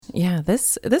Yeah,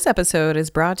 this episode is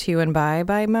brought to you and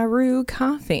by Maru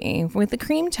Coffee with the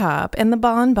cream top and the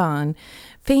bonbon.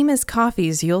 Famous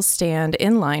coffees you'll stand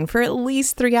in line for at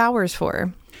least 3 hours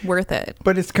for. Worth it.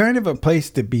 But it's kind of a place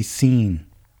to be seen.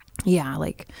 Yeah,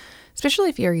 like, especially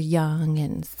if you're young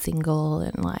and single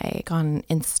and like on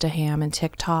Instagram and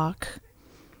TikTok.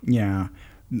 Yeah,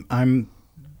 I'm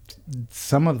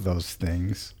some of those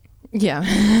things. Yeah,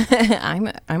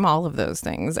 I'm all of those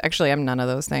things. Actually, I'm none of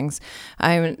those things.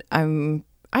 I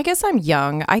guess I'm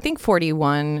young. I think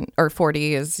 41 or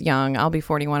 40 is young. I'll be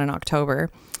 41 in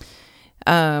October.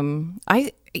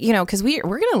 Because we're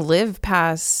going to live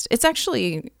past, it's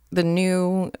actually the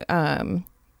new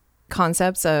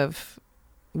concepts of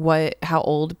how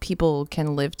old people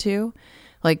can live to,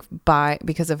 like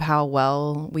because of how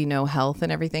well we know health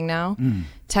and everything now.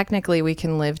 Technically we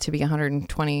can live to be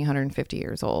 120, 150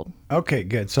 years old. Okay,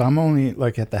 good. So I'm only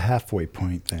like at the halfway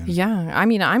point then. Yeah. I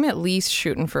mean, I'm at least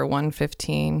shooting for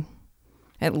 115,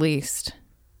 at least.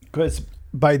 Because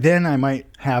by then I might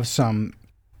have some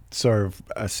sort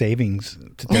of savings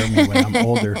to tell me when I'm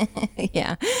older.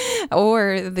 Yeah.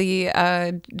 Or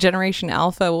the Generation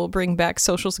Alpha will bring back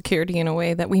Social Security in a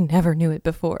way that we never knew it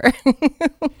before.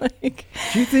 Do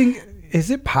you think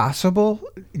it's possible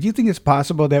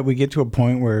that we get to a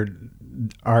point where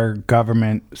our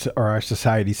government or our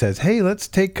society says, hey, let's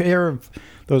take care of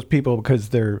those people because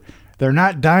they're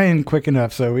not dying quick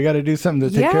enough, so we got to do something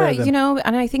to take care of them. Yeah,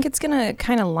 and I think it's going to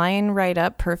kind of line right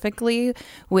up perfectly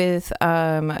with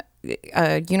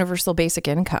universal basic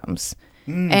incomes.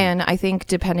 And I think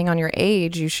depending on your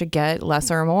age, you should get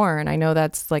less or more. And I know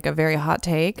that's like a very hot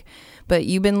take, but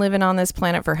you've been living on this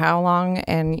planet for how long?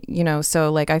 And,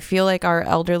 so like I feel like our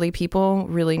elderly people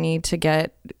really need to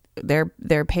get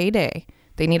their payday.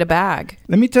 They need a bag.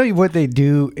 Let me tell you what they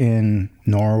do in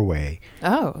Norway.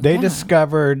 Oh, they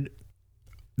discovered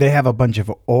they have a bunch of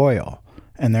oil,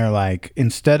 and they're like,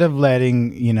 instead of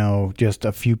letting, just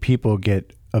a few people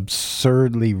get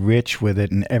absurdly rich with it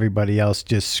and everybody else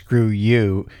just screw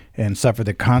you and suffer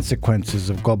the consequences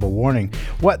of global warming,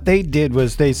 what they did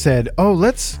was they said, oh,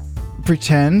 let's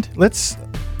pretend, let's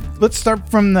start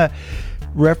from the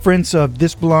reference of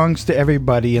this belongs to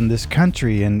everybody in this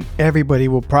country and everybody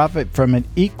will profit from it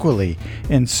equally.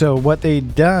 And so what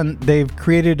they've done, they've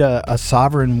created a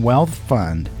sovereign wealth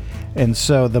fund. And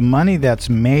so the money that's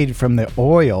made from the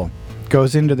oil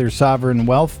goes into their sovereign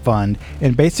wealth fund,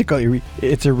 and basically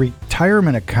it's a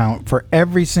retirement account for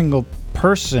every single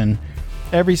person,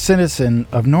 every citizen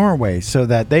of Norway, so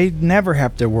that they never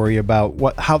have to worry about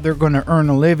how they're going to earn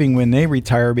a living when they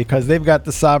retire because they've got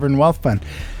the sovereign wealth fund.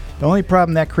 The only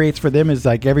problem that creates for them is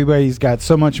like everybody's got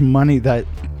so much money that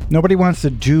nobody wants to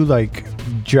do like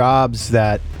jobs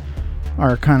that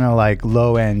are kind of like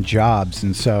low-end jobs,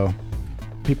 and so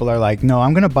people are like, no,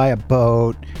 I'm going to buy a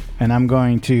boat and I'm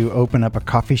going to open up a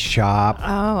coffee shop.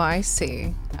 Oh, I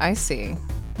see.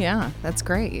 Yeah, that's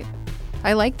great.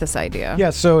 I like this idea.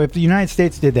 Yeah, so if the United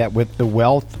States did that with the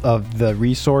wealth of the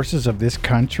resources of this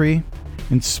country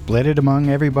and split it among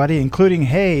everybody, including,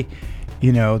 hey,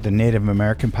 the Native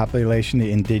American population,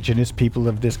 the indigenous people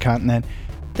of this continent.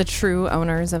 The true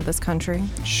owners of this country.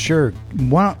 Sure.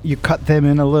 Why don't you cut them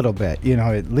in a little bit,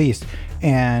 at least.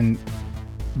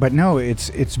 But no,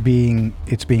 it's being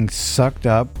sucked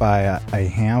up by a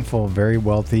handful of very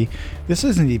wealthy. This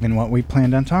isn't even what we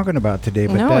planned on talking about today.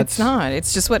 But no, it's not.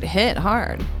 It's just what hit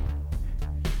hard.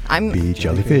 I'm Bee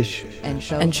Jellyfish and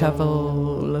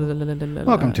Shovel.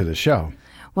 Welcome to the show.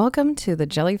 Welcome to the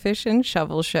Jellyfish and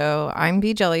Shovel Show. I'm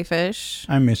Bee Jellyfish.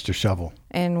 I'm Mr. Shovel.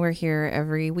 And we're here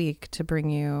every week to bring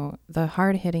you the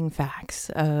hard-hitting facts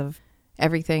of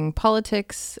everything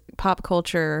politics, pop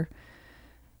culture,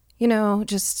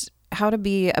 just how to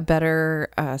be a better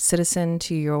citizen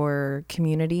to your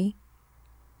community.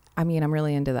 I mean, I'm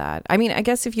really into that. I mean, I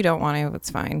guess if you don't want to, it's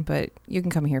fine, but you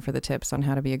can come here for the tips on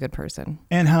how to be a good person.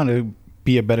 And how to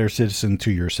be a better citizen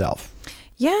to yourself.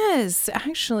 Yes,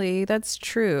 actually, that's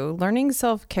true. Learning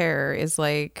self-care is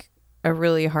like a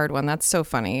really hard one. That's so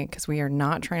funny because we are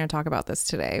not trying to talk about this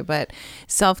today, but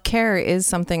self-care is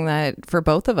something that for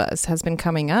both of us has been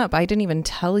coming up. I didn't even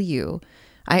tell you.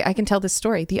 I can tell this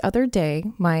story. The other day,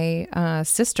 my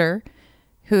sister,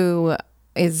 who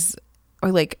is,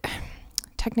 or like,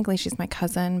 technically she's my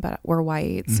cousin, but we're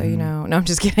white. So, no, I'm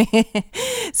just kidding.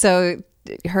 So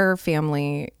her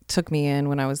family took me in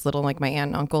when I was little. Like my aunt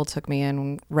and uncle took me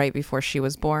in right before she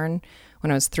was born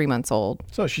when I was 3 months old.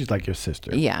 So she's like your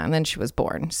sister. Yeah. And then she was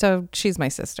born. So she's my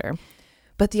sister.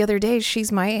 But the other day,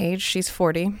 she's my age. She's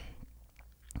 40.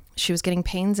 She was getting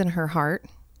pains in her heart.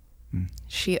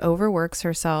 She overworks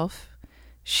herself.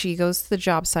 She goes to the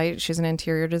job site. She's an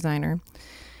interior designer.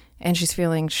 and she's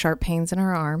feeling sharp pains in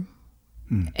her arm.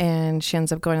 And she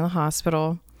ends up going to the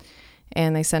hospital,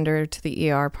 and they send her to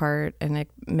the ER part and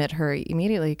admit her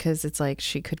immediately because it's like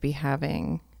she could be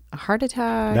having a heart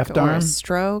attack Left or arm? a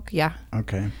stroke. Yeah.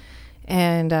 Okay.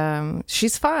 And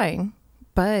she's fine,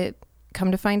 but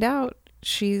come to find out,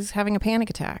 she's having a panic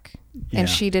attack. Yeah. And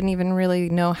she didn't even really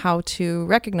know how to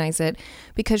recognize it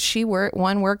because she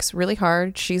works really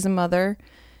hard. She's a mother.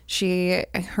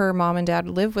 Her mom and dad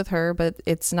live with her, but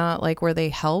it's not like where they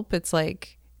help. It's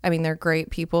like, I mean, they're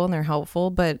great people and they're helpful,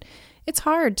 but it's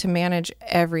hard to manage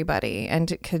everybody and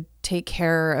to take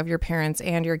care of your parents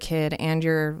and your kid and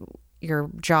your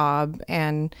job.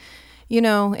 And,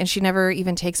 and she never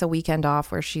even takes a weekend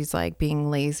off where she's like being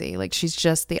lazy. Like she's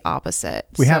just the opposite.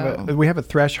 We have a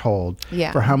threshold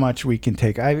for how much we can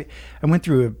take. I went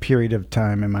through a period of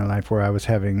time in my life where I was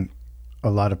having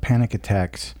a lot of panic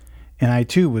attacks. And I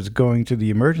too was going to the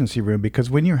emergency room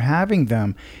because when you're having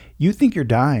them, you think you're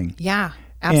dying. Yeah.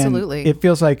 Absolutely. And it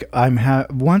feels like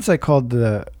once I called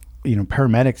the,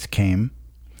 paramedics came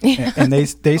and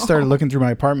they started looking through my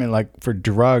apartment like for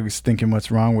drugs, thinking what's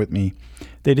wrong with me.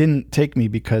 They didn't take me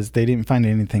because they didn't find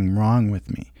anything wrong with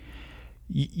me.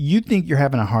 You think you're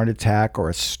having a heart attack or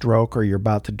a stroke or you're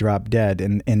about to drop dead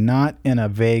and not in a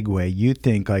vague way. You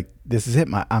think like this is it,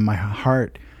 my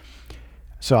heart.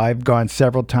 So I've gone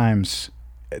several times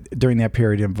during that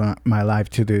period of my life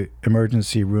to the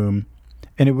emergency room.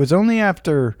 And it was only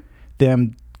after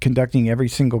them conducting every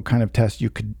single kind of test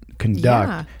you could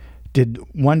conduct did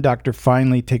one doctor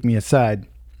finally take me aside.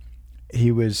 He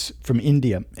was from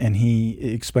India, and he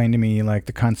explained to me like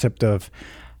the concept of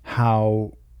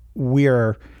how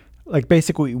we're like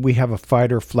basically we have a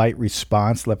fight or flight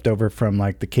response left over from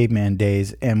like the caveman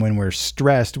days. And when we're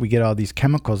stressed, we get all these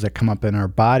chemicals that come up in our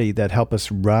body that help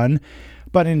us run.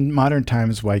 But in modern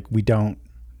times, like we don't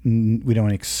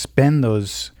expend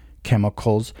those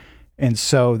chemicals, and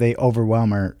so they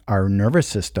overwhelm our nervous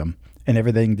system, and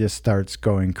everything just starts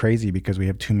going crazy because we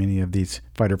have too many of these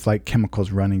fight or flight chemicals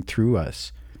running through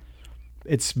us.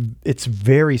 It's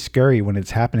very scary when it's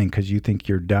happening because you think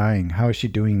you're dying. How is she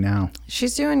doing now?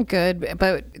 She's doing good,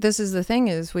 but this is the thing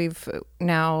is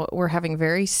we're having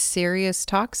very serious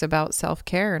talks about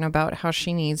self-care and about how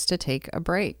she needs to take a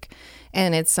break.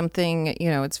 And it's something,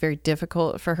 it's very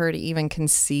difficult for her to even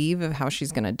conceive of how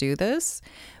she's going to do this.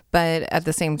 But at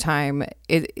the same time,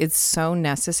 it's so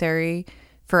necessary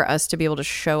for us to be able to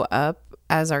show up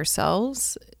as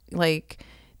ourselves. Like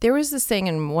there was this thing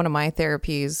in one of my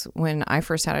therapies when I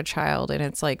first had a child, and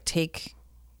it's like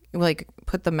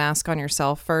put the mask on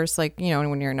yourself first. Like,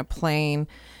 when you're in a plane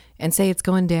and say it's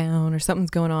going down or something's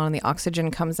going on and the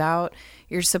oxygen comes out,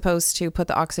 you're supposed to put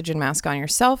the oxygen mask on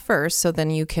yourself first so then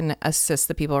you can assist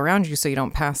the people around you so you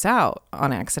don't pass out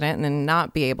on accident and then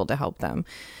not be able to help them.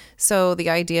 So the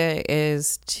idea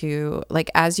is to, like,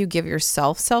 as you give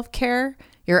yourself self-care,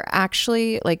 you're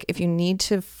actually, like, if you need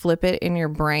to flip it in your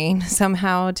brain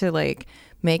somehow to, like,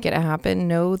 make it happen,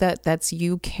 know that that's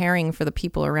you caring for the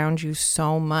people around you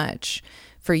so much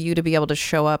for you to be able to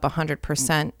show up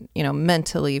 100%,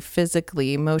 mentally,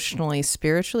 physically, emotionally,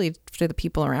 spiritually to the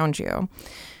people around you.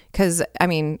 Because,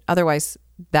 otherwise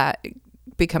that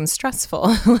becomes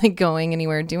stressful, like going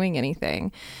anywhere, doing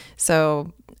anything.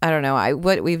 So I don't know.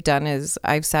 What we've done is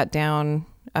I've sat down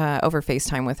over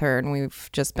FaceTime with her, and we've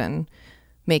just been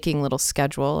making little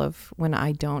schedule of when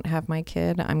I don't have my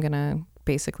kid, I'm going to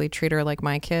basically treat her like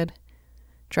my kid,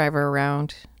 drive her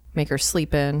around, make her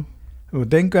sleep in. Well,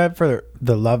 thank God for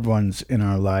the loved ones in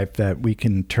our life that we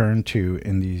can turn to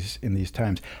in these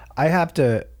times. I have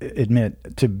to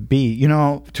admit to B,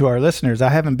 to our listeners, I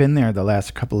haven't been there the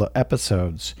last couple of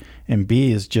episodes, and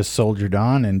B has just soldiered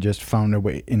on and just found a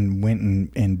way and went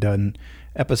and done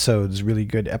episodes, really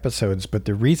good episodes. But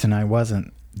the reason I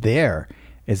wasn't there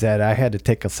is that I had to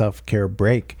take a self-care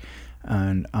break.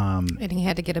 And he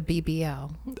had to get a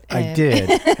BBL. I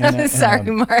did.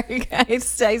 Sorry, Mark. I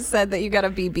said that you got a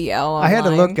BBL online. I had to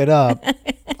look it up.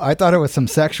 I thought it was some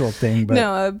sexual thing, but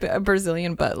no, a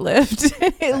Brazilian butt lift.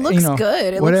 It looks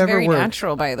good. It looks very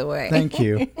natural, by the way. Thank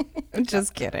you. I'm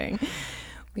just kidding.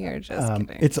 We are just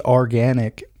kidding. It's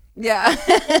organic. Yeah.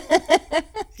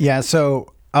 Yeah.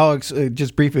 So I'll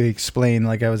just briefly explain.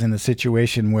 Like I was in a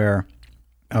situation where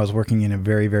I was working in a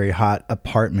very, very hot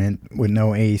apartment with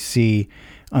no AC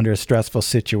under a stressful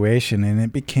situation, and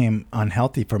it became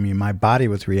unhealthy for me. My body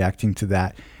was reacting to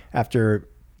that after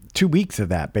 2 weeks of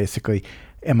that, basically.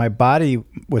 And my body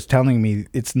was telling me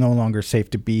it's no longer safe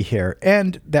to be here.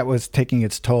 And that was taking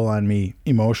its toll on me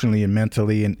emotionally and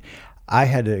mentally. And I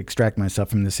had to extract myself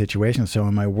from the situation. So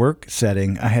in my work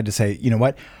setting, I had to say, you know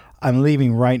what? I'm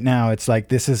leaving right now. It's like,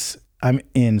 this is I'm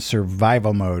in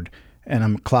survival mode and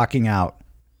I'm clocking out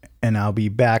and I'll be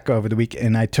back over the week.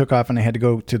 And I took off and I had to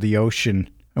go to the ocean.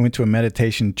 I went to a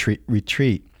meditation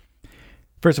retreat.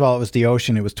 First of all, it was the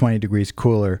ocean. It was 20 degrees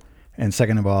cooler. And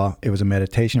second of all, it was a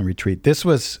meditation retreat. This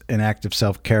was an act of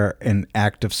self-care, an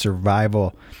act of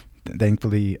survival.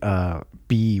 Thankfully,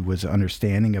 B was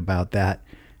understanding about that.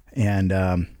 And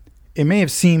it may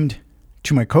have seemed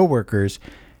to my coworkers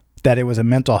that it was a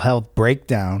mental health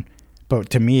breakdown, but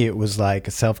to me, it was like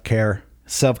a self-care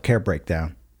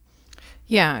breakdown.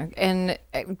 Yeah. And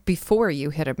before you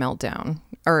hit a meltdown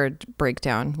or a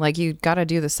breakdown, like you got to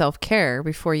do the self-care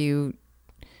before you,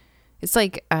 it's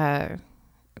like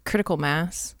critical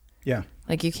mass. Yeah.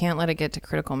 Like you can't let it get to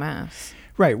critical mass.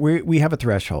 Right. We have a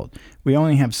threshold. We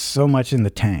only have so much in the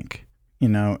tank,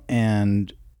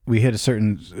 and we hit a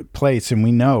certain place and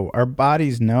we know, our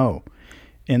bodies know.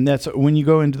 And that's when you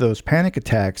go into those panic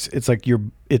attacks, it's like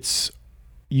you've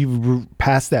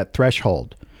passed that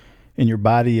threshold and your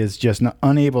body is just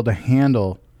unable to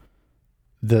handle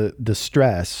the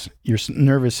stress. Your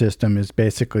nervous system is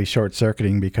basically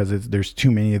short-circuiting because there's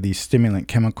too many of these stimulant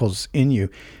chemicals in you.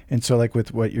 And so like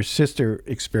with what your sister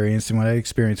experienced and what I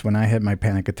experienced when I had my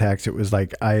panic attacks, it was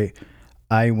like I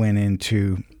went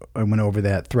over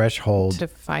that threshold. To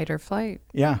fight or flight.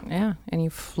 Yeah. Yeah. And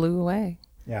you flew away.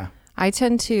 Yeah. I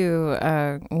tend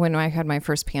to, when I had my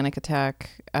first panic attack,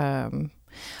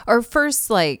 or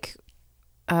first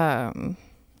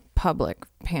public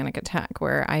panic attack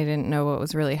where I didn't know what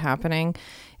was really happening.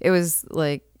 It was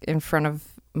like in front of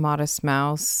Modest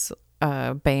Mouse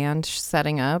band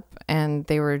setting up, and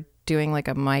they were doing like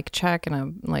a mic check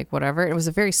and whatever. It was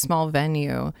a very small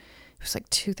venue. It was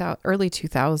like early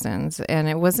 2000s,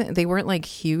 and they weren't like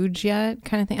huge yet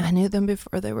kind of thing. I knew them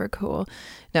before they were cool.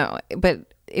 No,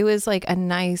 but it was like a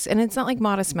nice, and it's not like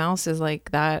Modest Mouse is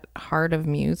like that hard of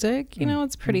music,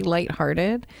 it's pretty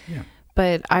lighthearted. Yeah.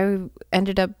 But I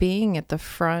ended up being at the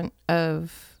front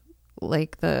of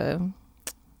like the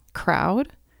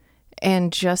crowd,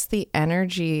 and just the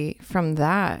energy from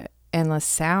that and the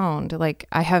sound, like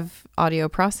I have audio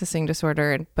processing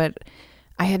disorder, but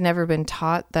I had never been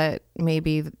taught that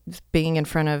maybe being in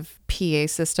front of PA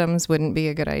systems wouldn't be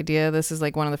a good idea. This is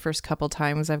like one of the first couple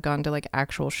times I've gone to like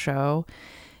actual show.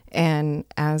 And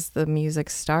as the music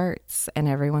starts and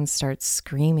everyone starts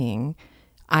screaming,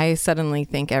 I suddenly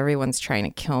think everyone's trying to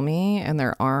kill me, and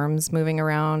their arms moving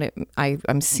around.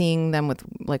 I'm seeing them with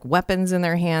like weapons in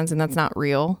their hands, and that's not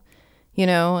real,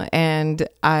 and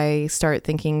I start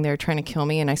thinking they're trying to kill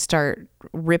me, and I start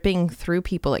ripping through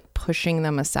people, like pushing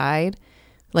them aside,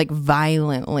 like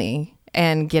violently,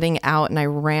 and getting out. And I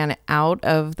ran out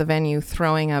of the venue,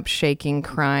 throwing up, shaking,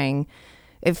 crying.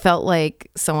 It felt like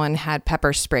someone had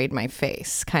pepper sprayed my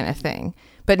face kind of thing.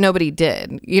 But nobody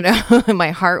did,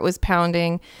 My heart was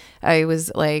pounding. I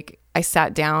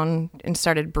sat down and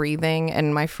started breathing,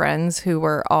 and my friends who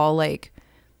were all like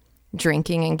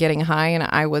drinking and getting high, and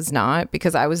I was not,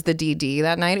 because I was the DD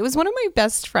that night. It was one of my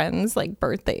best friends' like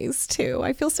birthdays too.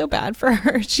 I feel so bad for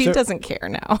her. She doesn't care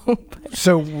now.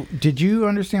 So did you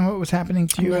understand what was happening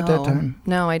to you at that time?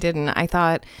 No, I didn't. I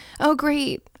thought, oh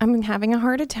great, I'm having a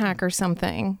heart attack or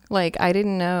something. Like I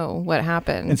didn't know what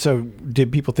happened. And so did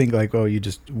people think like, oh, you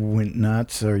just went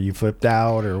nuts or you flipped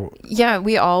out or? Yeah,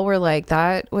 we all were like,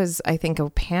 that was, I think, a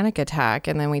panic attack.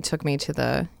 And then we took me to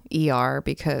the ER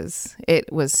because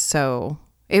it was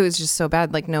just so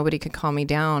bad. Like nobody could calm me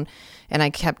down, and I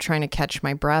kept trying to catch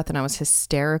my breath, and I was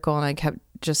hysterical, and I kept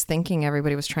just thinking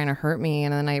everybody was trying to hurt me.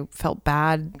 And then I felt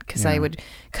bad because I would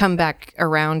come back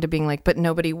around to being like, but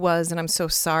nobody was, and I'm so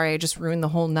sorry, I just ruined the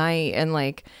whole night. And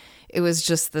like it was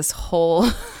just this whole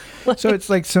so it's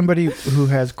like somebody who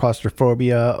has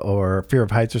claustrophobia or fear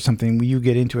of heights or something, you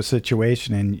get into a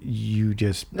situation and you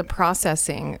just, the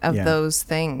processing of those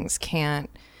things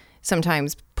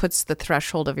sometimes puts the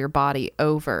threshold of your body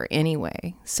over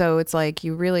anyway. So it's like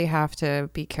you really have to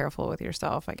be careful with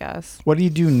yourself, I guess. What do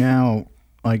you do now?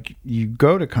 Like you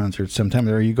go to concerts sometimes,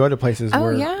 or you go to places where... Oh,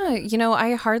 yeah.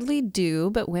 I hardly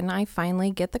do, but when I finally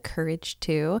get the courage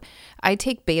to, I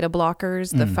take beta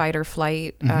blockers, the fight or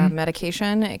flight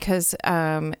medication, because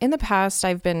in the past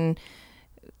I've been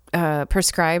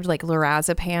prescribed like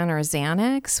lorazepam or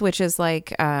Xanax, which is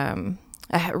like...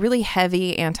 a really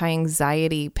heavy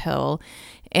anti-anxiety pill,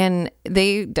 and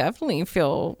they definitely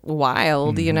feel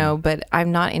wild, but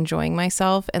I'm not enjoying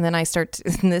myself. And then I start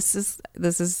and this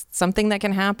is something that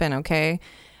can happen. Okay.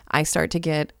 I start to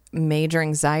get major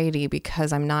anxiety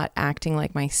because I'm not acting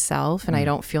like myself, and I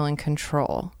don't feel in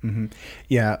control.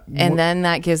 Yeah. And then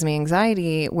that gives me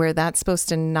anxiety where that's supposed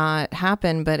to not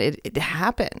happen, but it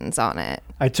happens on it.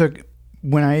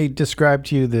 When I described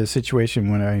to you the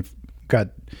situation when I got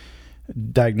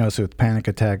diagnosed with panic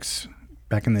attacks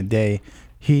back in the day,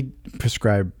 he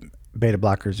prescribed beta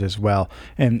blockers as well.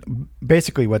 And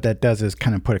basically what that does is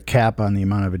kind of put a cap on the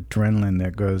amount of adrenaline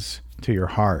that goes to your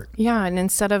heart. Yeah, and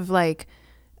instead of like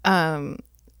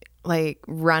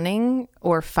running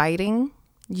or fighting,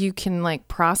 you can like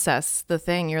process the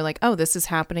thing. You're like, oh, this is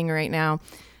happening right now.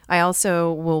 I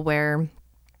also will wear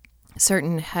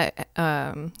certain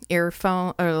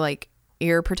earphone or like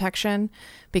ear protection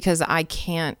because I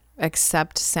can't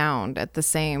accept sound at the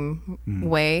same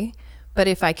way. But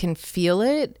if I can feel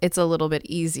it, it's a little bit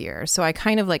easier. So I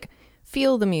kind of like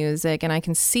feel the music and I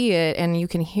can see it and you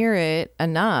can hear it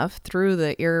enough through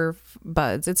the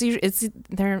earbuds.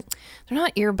 They're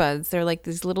not earbuds. They're like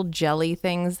these little jelly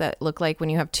things that look like when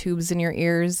you have tubes in your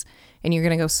ears and you're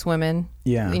going to go swimming.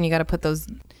 Yeah. And you got to put those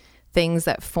things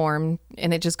that form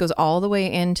and it just goes all the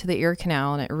way into the ear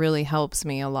canal and it really helps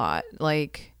me a lot.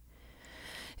 Like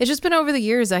it's just been over the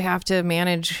years I have to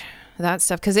manage that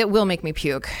stuff because it will make me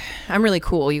puke. I'm really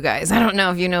cool, you guys. I don't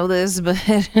know if you know this, but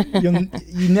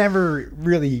you never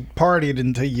really partied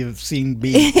until you've seen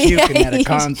me puking at a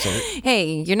concert.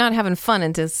 Hey, you're not having fun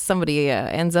until somebody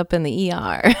ends up in the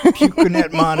ER. Puking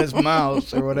at Mana's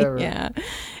mouse or whatever. Yeah,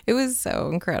 it was so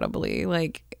incredibly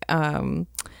like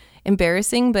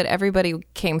embarrassing, but everybody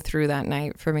came through that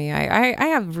night for me. I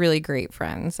have really great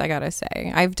friends, I gotta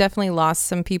say. I've definitely lost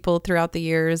some people throughout the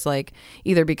years, like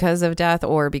either because of death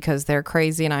or because they're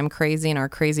crazy and I'm crazy and our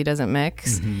crazy doesn't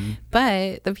mix. Mm-hmm.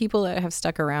 But the people that have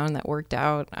stuck around that worked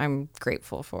out, I'm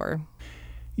grateful for.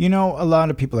 You know, a lot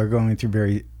of people are going through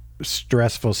very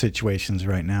stressful situations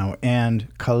right now, and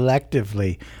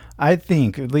collectively, I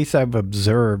think, at least I've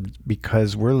observed,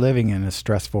 because we're living in a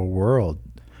stressful world,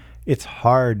 it's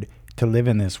hard to live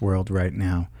in this world right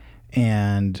now.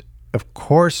 And of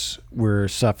course, we're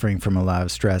suffering from a lot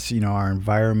of stress. You know, our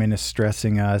environment is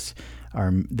stressing us.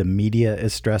 The media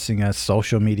is stressing us.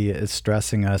 Social media is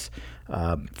stressing us.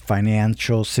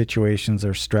 Financial situations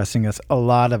are stressing us. A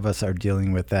lot of us are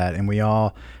dealing with that. And we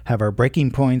all have our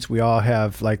breaking points. We all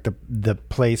have like the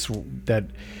place that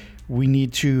we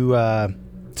need to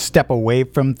step away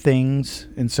from things.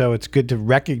 And so it's good to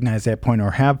recognize that point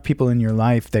or have people in your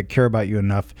life that care about you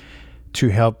enough to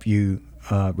help you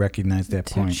recognize that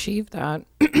point. To achieve that.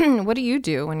 What do you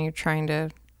do when you're trying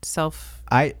to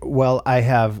I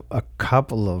have a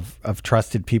couple of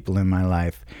trusted people in my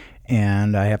life,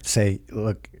 and I have to say,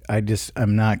 look,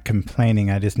 I'm not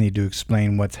complaining. I just need to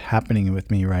explain what's happening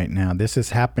with me right now. This is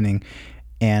happening,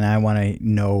 and I want to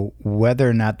know whether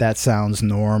or not that sounds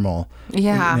normal.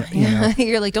 Yeah. You know?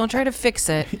 You're like, don't try to fix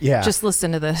it. Yeah. Just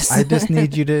listen to this. I just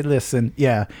need you to listen.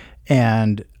 Yeah.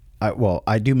 And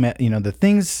I do, the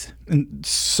things,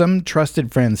 some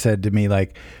trusted friend said to me,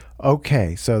 like,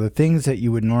 okay, so the things that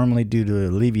you would normally do to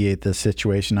alleviate this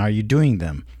situation, are you doing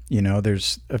them? You know,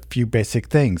 there's a few basic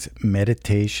things: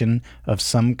 meditation of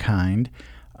some kind,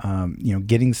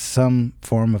 getting some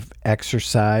form of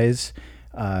exercise,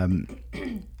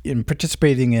 in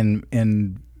participating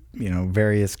in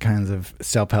various kinds of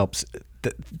self-help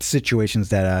situations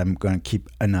that I'm going to keep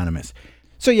anonymous.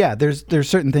 So yeah, there's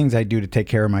certain things I do to take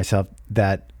care of myself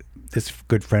that this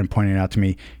good friend pointed out to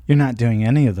me. You're not doing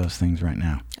any of those things right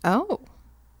now. Oh,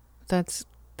 that's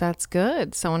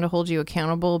good. Someone to hold you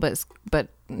accountable, but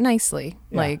nicely.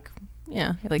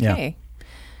 Yeah. Hey,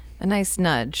 a nice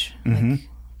nudge.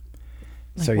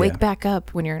 Mm-hmm. Wake back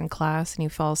up when you're in class and you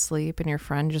fall asleep and your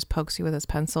friend just pokes you with his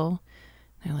pencil.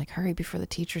 And they're like, hurry before the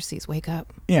teacher sees, wake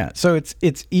up. Yeah. So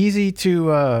it's easy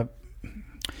to,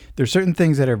 there's certain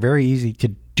things that are very easy to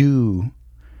do,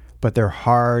 but they're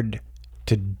hard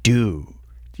to do.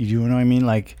 You know what I mean?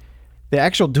 Like the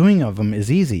actual doing of them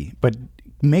is easy, but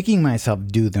making myself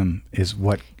do them is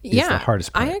what is the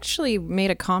hardest part. I actually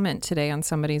made a comment today on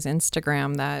somebody's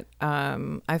Instagram that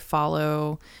I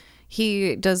follow.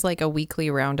 He does like a weekly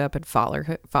roundup at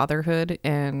fatherhood,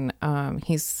 and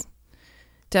he's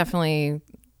definitely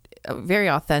very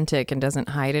authentic and doesn't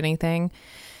hide anything.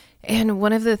 And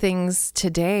one of the things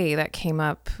today that came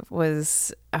up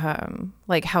was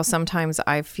like how sometimes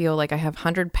I feel like I have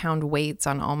 100-pound weights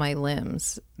on all my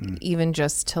limbs, even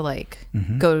just to like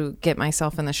go get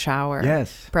myself in the shower,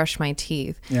 brush my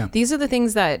teeth. Yeah. These are the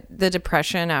things that the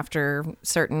depression after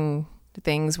certain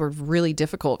things were really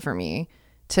difficult for me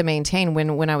to maintain.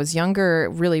 When I was younger, it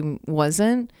really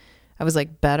wasn't. I was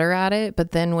like better at it.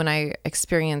 But then when I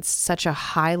experienced such a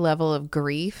high level of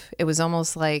grief, it was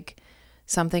almost like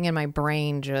something in my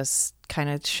brain just kind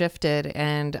of shifted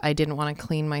and I didn't want to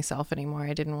clean myself anymore.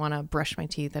 I didn't want to brush my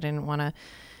teeth. I didn't want to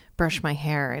brush my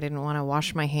hair. I didn't want to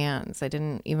wash my hands. I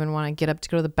didn't even want to get up to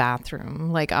go to the bathroom.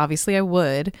 Like, obviously I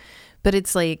would, but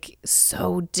it's like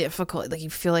so difficult. Like, you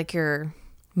feel like you're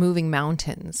moving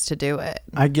mountains to do it.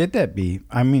 I get that, B.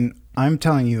 I mean, I'm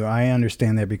telling you, I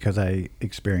understand that because I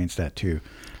experienced that too.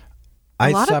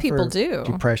 A lot of people do.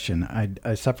 Depression.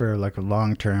 I suffer like a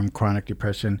long-term chronic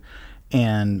depression,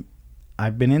 and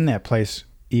I've been in that place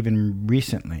even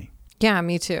recently. Yeah,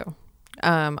 me too.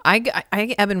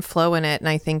 I ebb and flow in it, and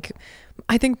I think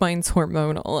mine's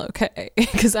hormonal, okay,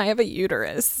 because I have a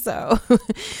uterus. So,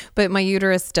 but my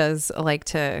uterus does like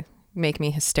to make me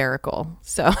hysterical.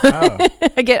 So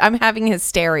I'm having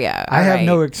hysteria. I have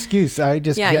no excuse.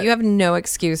 You have no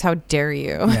excuse. How dare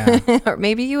you? Yeah. Or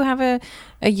maybe you have a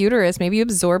uterus. Maybe you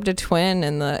absorbed a twin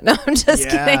in the. No, I'm just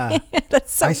kidding.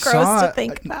 That's so gross to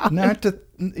think about. Not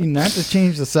to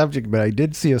change the subject, but I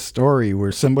did see a story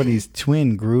where somebody's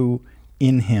twin grew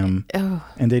in him,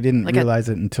 and they didn't realize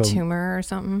it until tumor or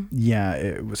something. Yeah,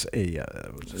 it was a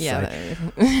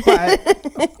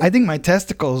I think my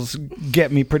testicles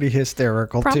get me pretty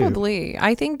hysterical too. Probably.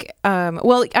 I think.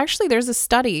 Well, actually, there's a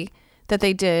study that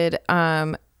they did,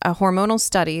 a hormonal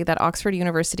study that Oxford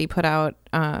University put out.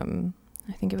 I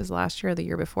think it was last year or the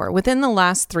year before. Within the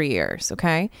last 3 years,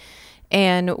 okay.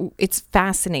 And it's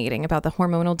fascinating about the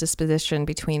hormonal disposition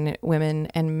between women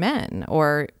and men,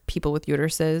 or people with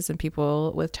uteruses and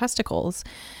people with testicles.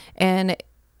 And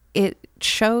it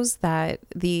shows that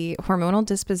the hormonal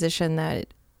disposition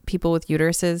that people with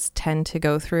uteruses tend to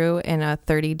go through in a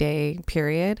 30-day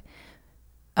period,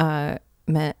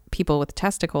 people with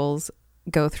testicles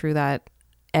go through that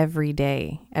every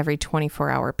day, every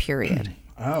 24-hour period.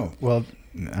 Oh, well,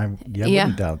 I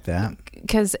wouldn't doubt that.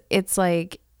 Because it's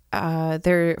like,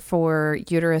 there for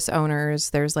uterus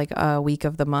owners, there's like a week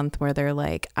of the month where they're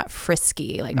like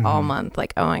frisky, like all month,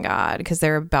 like, oh my God, because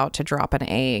they're about to drop an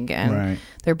egg and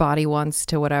their body wants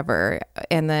to whatever.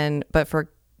 And then, but for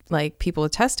like people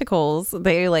with testicles,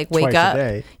 they like wake Twice up. A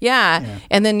day. Yeah.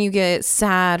 And then you get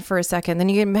sad for a second, then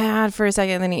you get mad for a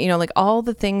second. And then, like all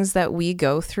the things that we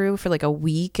go through for like a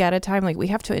week at a time, like we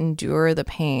have to endure the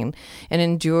pain and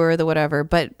endure the whatever.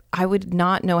 But I would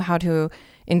not know how to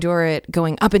endure it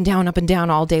going up and down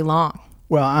all day long.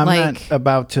 Well, I'm not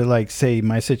about to like say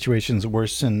my situation's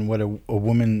worse than what a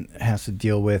woman has to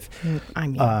deal with. I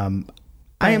mean,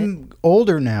 I am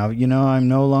older now, I'm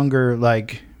no longer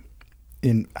like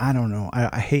I don't know.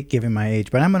 I hate giving my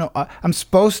age, but I'm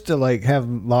supposed to like have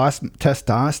lost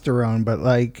testosterone, but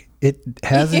like it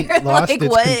hasn't lost like,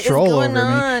 its control over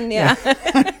on? me. Yeah.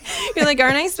 You're like,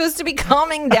 aren't I supposed to be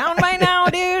calming down by now,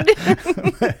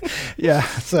 dude? Yeah.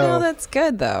 So no, that's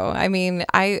good though. I mean,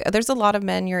 there's a lot of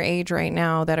men your age right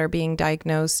now that are being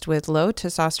diagnosed with low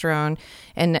testosterone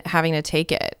and having to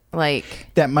take it. Like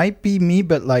that might be me,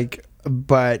 but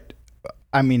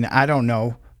I mean, I don't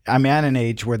know. I'm at an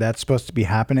age where that's supposed to be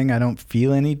happening. I don't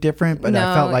feel any different, but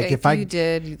I felt like if I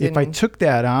took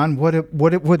that on, what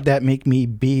would that make me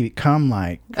become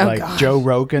like? Like gosh. Joe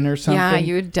Rogan or something? Yeah,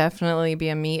 you would definitely be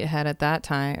a meathead at that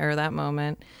time or that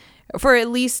moment for at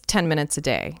least 10 minutes a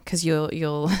day, because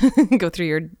you'll go through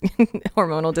your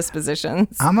hormonal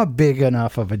dispositions. I'm a big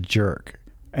enough of a jerk,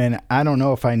 and I don't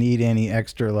know if I need any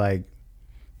extra like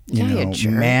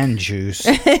man juice.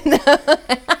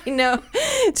 I know,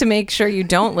 to make sure you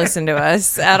don't listen to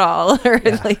us at all. Or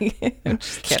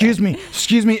Excuse me.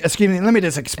 Let me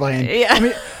just explain.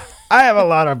 Yeah. I have a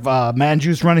lot of man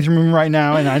juice running through me right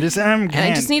now, and I just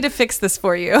need to fix this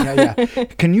for you. Yeah.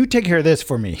 Can you take care of this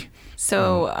for me?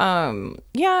 So,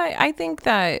 I think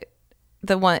that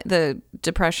the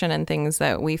depression and things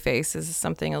that we face is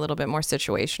something a little bit more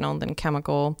situational than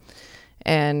chemical,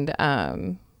 and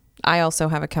I also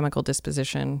have a chemical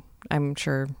disposition. I'm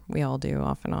sure we all do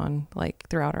off and on, like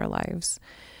throughout our lives.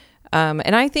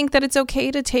 And I think that it's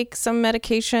okay to take some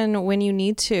medication when you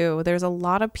need to. There's a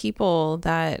lot of people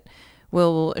that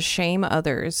will shame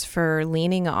others for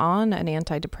leaning on an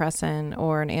antidepressant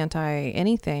or an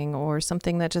anti-anything or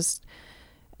something that just,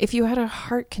 if you had a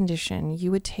heart condition,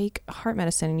 you would take heart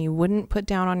medicine and you wouldn't put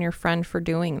down on your friend for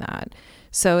doing that.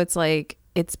 So it's like,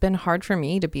 it's been hard for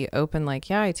me to be open. Like,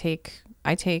 yeah, I take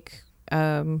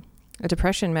a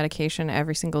depression medication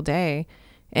every single day.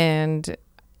 And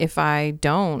if I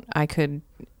don't,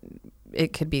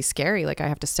 it could be scary. Like I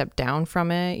have to step down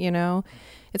from it,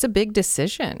 it's a big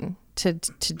decision to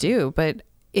do, but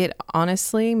it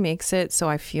honestly makes it so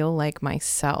I feel like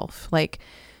myself. Like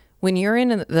when you're in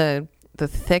the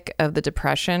thick of the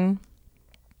depression,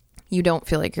 you don't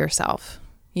feel like yourself.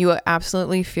 You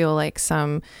absolutely feel like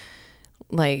some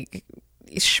like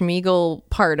Schmeagle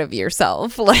part of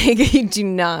yourself. Like you do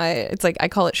not, it's like, I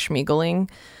call it Schmeagling.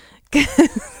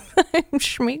 I'm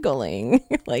schmiegling.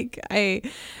 Like I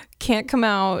can't come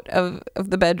out of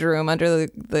the bedroom under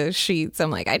the sheets.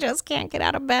 I'm like, I just can't get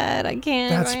out of bed. I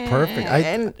can't. That's perfect. I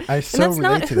so and that's relate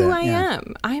not to who that. I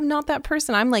am. I'm not that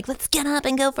person. I'm like, let's get up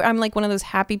and go for. I'm like one of those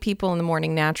happy people in the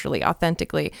morning, naturally,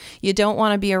 authentically. You don't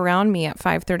want to be around me at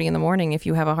 5:30 in the morning if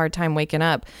you have a hard time waking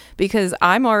up, because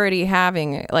I'm already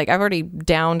having, like, I've already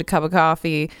downed a cup of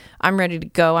coffee. I'm ready to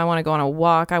go. I want to go on a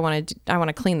walk. I want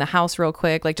to clean the house real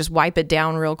quick, like just wipe it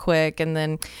down real quick, and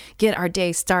then get our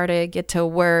day started. Get to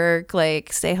work,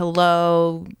 like say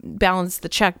hello, balance the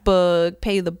checkbook,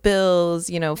 pay the bills,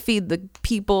 feed the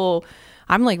people.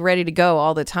 I'm like ready to go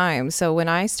all the time. So when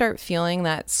I start feeling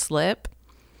that slip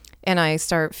and I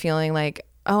start feeling like,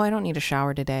 oh, I don't need a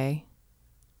shower today,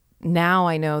 now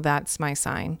I know that's my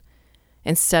sign.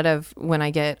 Instead of when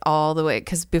I get all the way,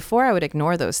 because before I would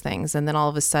ignore those things, and then all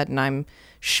of a sudden I'm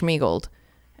schmiegled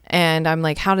and I'm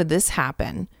like, how did this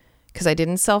happen? Because I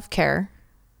didn't self-care.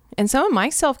 And some of my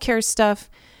self-care stuff,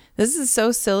 this is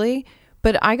so silly,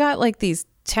 but I got like these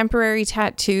temporary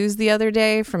tattoos the other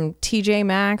day from TJ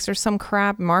Maxx or some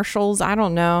crap, Marshalls, I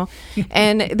don't know.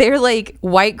 And they're like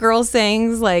white girl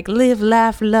sayings like, live,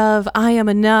 laugh, love, I am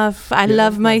enough, I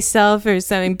love myself, or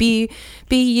something. Be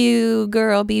you,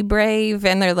 girl, be brave.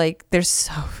 And they're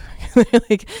so they're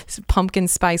like pumpkin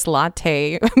spice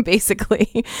latte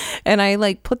basically. And I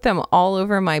like put them all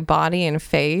over my body and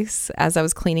face as I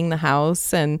was cleaning the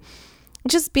house, and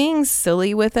just being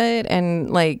silly with it.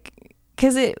 And like,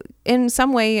 because it, in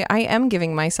some way, I am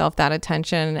giving myself that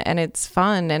attention, and it's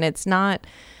fun, and it's not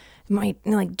my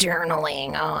like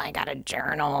journaling. Oh, I gotta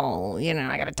journal.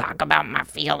 I gotta talk about my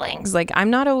feelings. Like,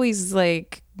 I'm not always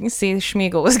like, you see,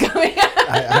 Schmiegel was coming.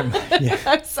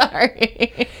 I'm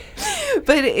sorry,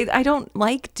 but I don't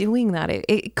like doing that.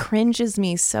 It cringes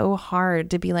me so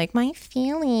hard to be like, my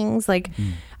feelings. Like,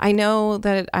 I know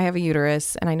that I have a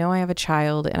uterus, and I know I have a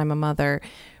child, and I'm a mother,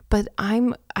 but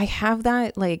I have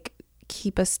that like,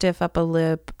 keep a stiff upper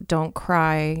lip, don't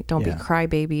cry, don't be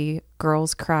crybaby.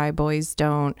 Girls cry, boys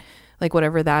don't. Like,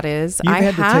 whatever that is. You've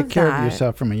had to take care of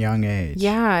yourself from a young age.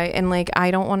 Yeah. And like,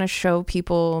 I don't want to show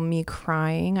people me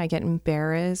crying. I get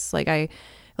embarrassed. Like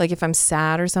if I'm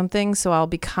sad or something, so I'll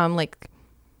become like,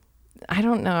 I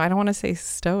don't know. I don't want to say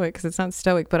stoic because it's not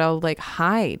stoic, but I'll like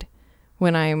hide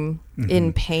when I'm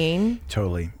in pain.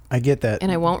 Totally. I get that.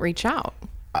 And I won't reach out.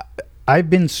 I've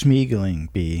been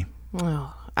schmiegling, B.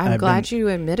 Oh, I'm glad you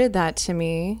admitted that to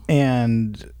me.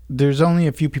 And there's only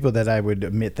a few people that I would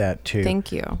admit that to.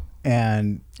 Thank you.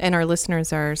 And our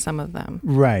listeners are some of them.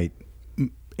 Right.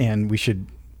 And we should,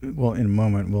 well, in a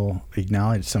moment, we'll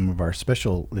acknowledge some of our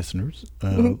special listeners.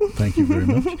 Thank you very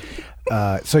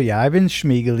much. So yeah, I've been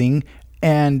schmiegling.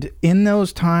 And in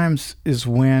those times is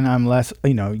when I'm less,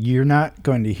 you're not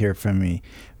going to hear from me.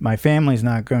 My family's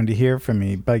not going to hear from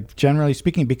me, but generally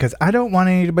speaking, because I don't want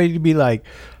anybody to be like,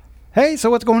 hey,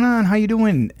 so what's going on? How you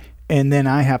doing? And then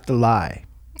I have to lie.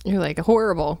 You're like,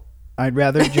 horrible. I'd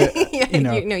rather just,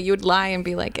 you would lie and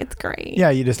be like, it's great. Yeah,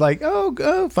 you just like,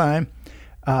 oh, fine.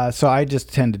 So I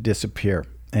just tend to disappear.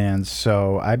 And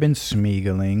so I've been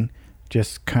schmiegling,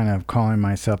 just kind of calling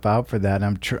myself out for that.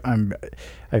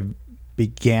 I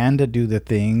began to do the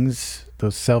things,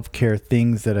 those self-care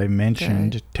things that I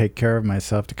mentioned, to take care of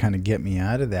myself, to kind of get me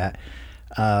out of that.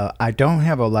 I don't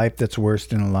have a life that's worse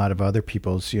than a lot of other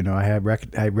people's. I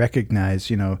recognize,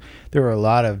 there are a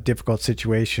lot of difficult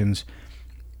situations.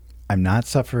 I'm not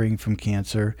suffering from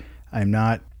cancer. I'm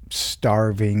not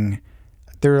starving.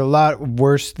 There are a lot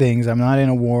worse things. I'm not in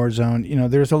a war zone.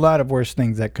 There's a lot of worse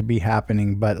things that could be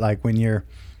happening. But like when you're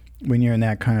in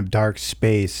that kind of dark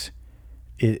space,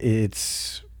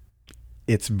 it's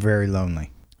very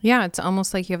lonely. Yeah, it's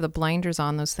almost like you have the blinders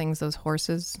on, those things, those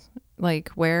horses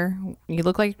like wear. You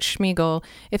look like Schmiegel.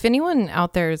 If anyone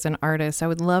out there is an artist, I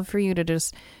would love for you to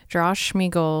just draw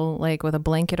Schmiegel like with a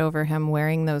blanket over him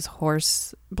wearing those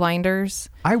horse blinders.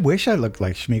 I wish I looked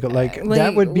like Schmiegel.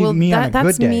 That would be me on a good day.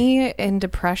 That's me in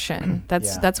depression.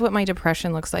 That's what my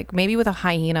depression looks like. Maybe with a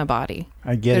hyena body.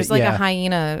 I get There's like a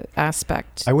hyena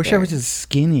aspect. I wish I was as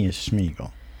skinny as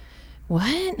Schmiegel.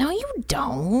 What? No, you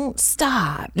don't.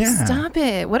 Stop. Yeah. Stop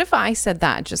it. What if I said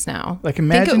that just now? Like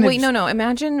imagine.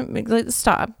 Imagine.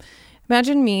 Stop.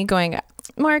 Imagine me going,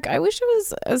 Mark, I wish I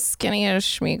was as skinny as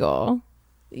Schmiegel.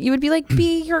 You would be like,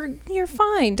 B, you're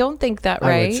fine. Don't think that, right?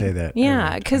 I would say that.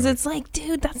 Yeah, because it's like,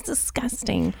 dude, that's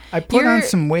disgusting. I put on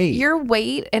some weight. Your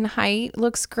weight and height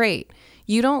looks great.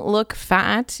 You don't look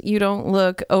fat. You don't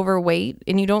look overweight,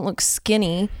 and you don't look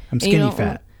skinny. I'm skinny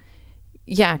fat.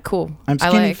 Yeah, cool. I'm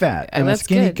skinny fat. I'm a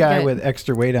skinny guy with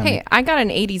extra weight on me. Hey, I got an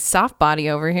 80s soft body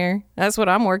over here. That's what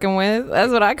I'm working with.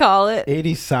 That's what I call it.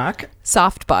 80s sock?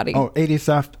 Soft body. Oh, 80s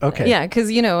soft. Okay. Yeah, because,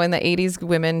 in the 80s,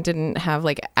 women didn't have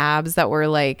like abs that were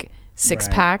like six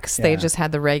packs. Yeah. They just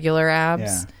had the regular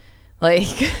abs. Yeah. Like.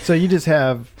 So you just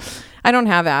have. I don't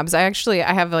have abs. I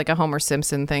have like a Homer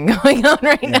Simpson thing going on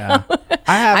right now.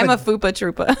 I'm a Fupa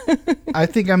Troopa. I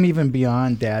think I'm even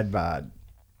beyond dad bod.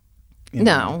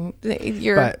 No,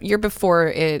 you're before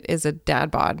it is a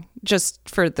dad bod, just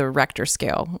for the Richter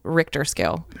scale. The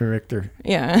Richter.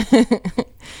 Yeah.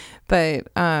 But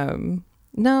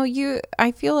no,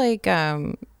 I feel like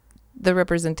the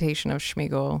representation of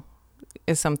Schmeagol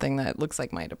is something that looks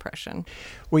like my depression.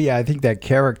 Well, yeah, I think that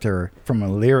character from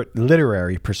a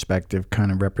literary perspective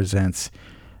kind of represents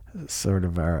sort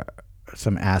of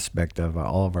some aspect of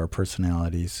all of our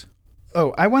personalities.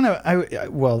 Oh,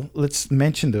 let's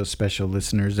mention those special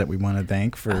listeners that we want to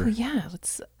thank for. Oh, yeah.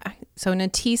 So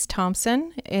Natisse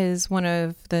Thompson is one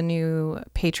of the new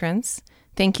patrons.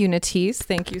 Thank you, Natisse.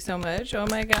 Thank you so much. Oh,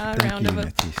 my God. Round of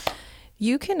applause.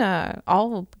 You can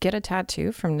all get a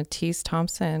tattoo from Natisse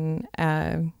Thompson.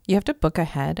 You have to book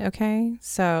ahead, okay?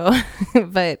 So,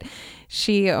 but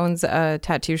she owns a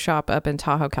tattoo shop up in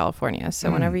Tahoe, California.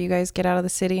 So whenever you guys get out of the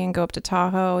city and go up to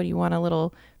Tahoe, you want a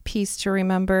little piece to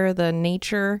remember the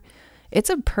nature,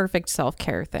 it's a perfect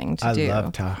self-care thing to do. I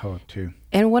love Tahoe too.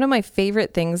 And one of my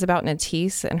favorite things about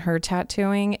Natisse and her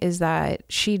tattooing is that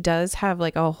she does have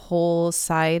like a whole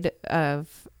side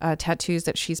of tattoos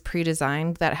that she's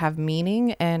pre-designed that have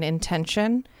meaning and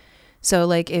intention. So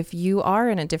like if you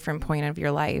are in a different point of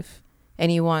your life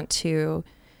and you want to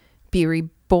be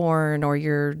reborn, or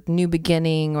your new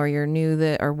beginning, or your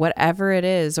or whatever it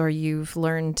is, or you've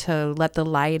learned to let the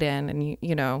light in, and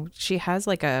she has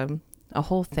like a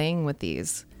whole thing with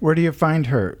these. Where do you find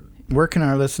her? Where can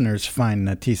our listeners find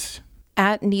Natisse?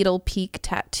 At Needle Peak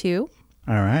Tattoo.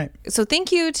 All right. So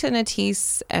thank you to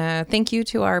Natisse. Thank you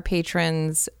to our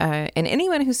patrons and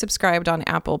anyone who subscribed on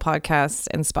Apple Podcasts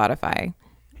and Spotify.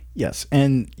 Yes,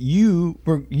 and you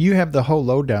have the whole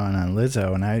lowdown on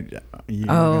Lizzo, and you're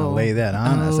gonna lay that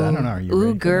on us. I don't know. Are you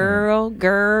ready? Girl,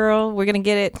 we're gonna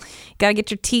get it. Gotta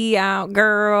get your tea out,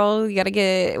 girl. We gotta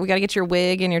get your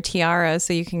wig and your tiara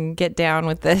so you can get down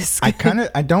with this. I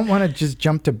don't want to just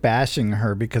jump to bashing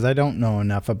her because I don't know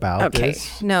enough about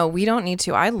this. Okay, no, we don't need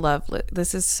to. I love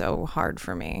this. Is so hard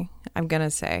for me. I'm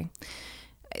gonna say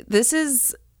this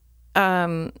is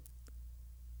okay.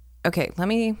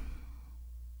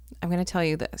 I'm going to tell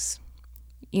you this.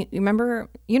 You remember,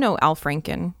 Al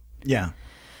Franken? Yeah.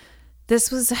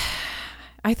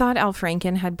 I thought Al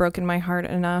Franken had broken my heart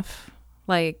enough.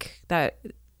 Like that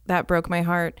broke my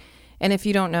heart. And if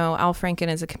you don't know, Al Franken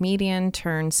is a comedian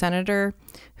turned senator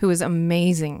who is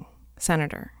amazing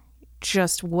senator.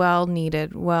 Just well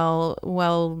needed,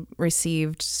 well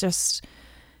received. Just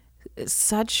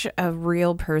such a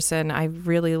real person. I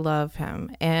really love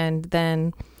him. And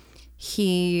then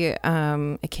it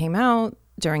came out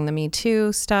during the Me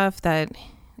Too stuff that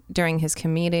during his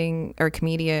comedian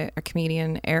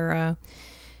era,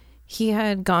 he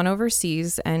had gone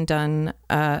overseas and done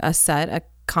a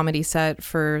comedy set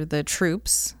for the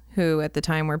troops who at the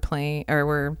time were playing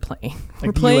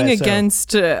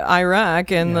against Iraq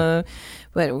but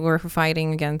we're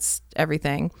fighting against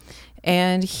everything.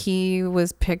 And he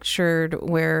was pictured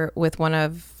with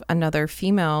another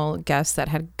female guest that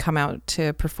had come out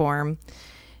to perform.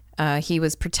 He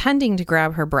was pretending to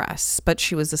grab her breasts, but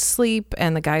she was asleep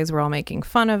and the guys were all making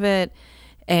fun of it.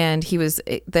 And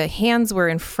the hands were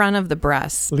in front of the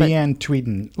breasts. Leanne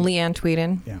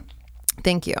Tweeden. Yeah.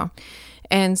 Thank you.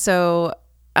 And so,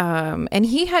 and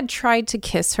he had tried to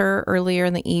kiss her earlier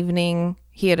in the evening.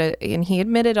 And he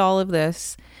admitted all of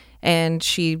this, and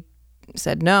she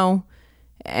said no,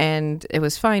 and it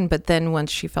was fine. But then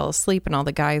once she fell asleep and all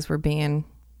the guys were being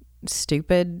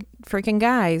stupid freaking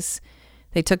guys,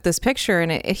 they took this picture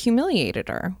and it humiliated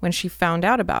her when she found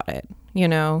out about it,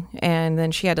 and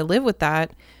then she had to live with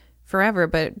that forever.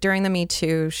 But during the Me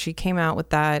Too, she came out with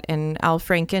that, and Al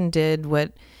Franken did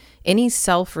what any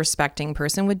self-respecting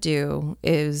person would do,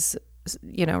 is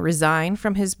resign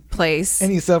from his place.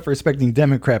 Any self-respecting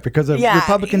Democrat, because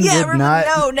Republicans would not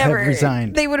have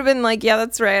resigned. They would have been like, yeah,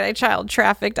 that's right, I child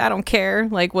trafficked, I don't care.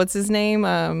 Like, what's his name?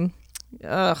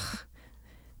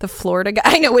 The Florida guy.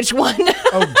 I know which one.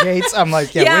 Oh, Gates. I'm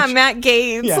like, yeah. Matt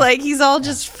Gates. Yeah. Like, he's all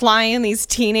just flying these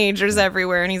teenagers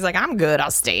everywhere, and he's like, I'm good,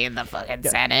 I'll stay in the fucking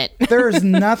Senate. There's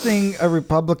nothing a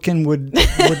Republican would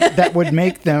that would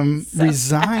make them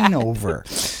resign over.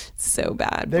 so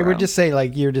bad. They bro. would just say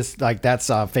like, you're just like,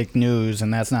 that's fake news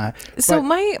and that's not. So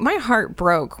but, my heart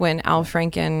broke when Al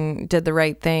Franken did the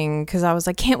right thing, because I was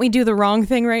like, can't we do the wrong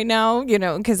thing right now? You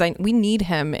know, because we need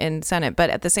him in Senate. But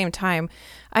at the same time,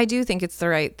 I do think it's the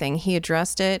right thing. He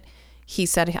addressed it. He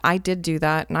said, I did do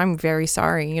that, and I'm very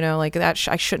sorry. You know, like that,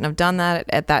 I shouldn't have done that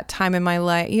at that time in my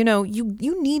life. You know,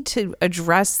 you need to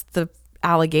address the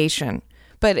allegation.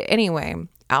 But anyway,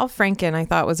 Al Franken, I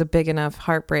thought, was a big enough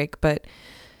heartbreak. But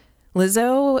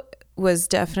Lizzo was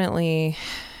definitely,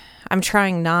 I'm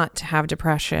trying not to have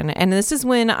depression. And this is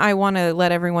when I want to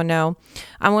let everyone know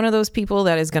I'm one of those people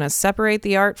that is going to separate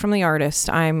the art from the artist.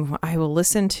 I will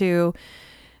listen to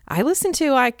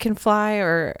I Can Fly,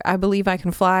 or I Believe I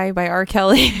Can Fly by R.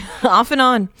 Kelly off and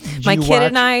on. My kid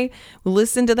and I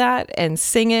listen to that and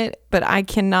sing it, but I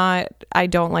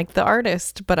don't like the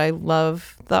artist, but I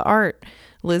love the art.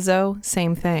 Lizzo,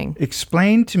 same thing.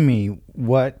 Explain to me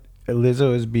what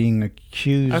Lizzo is being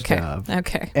accused of.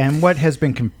 Okay. And what has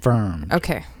been confirmed.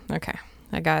 Okay.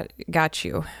 I got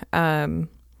you.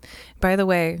 By the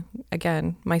way,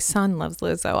 again, my son loves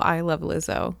Lizzo. I love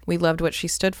Lizzo. We loved what she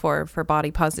stood for body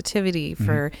positivity,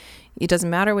 for it doesn't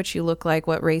matter what you look like,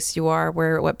 what race you are,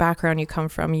 what background you come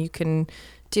from, you can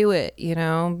do it, you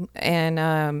know?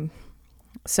 And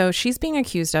so she's being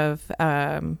accused of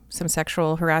some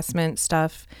sexual harassment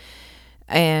stuff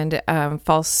and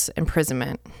false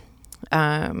imprisonment.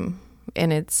 And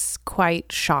it's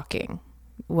quite shocking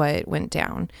what went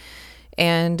down.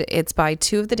 And it's by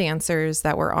two of the dancers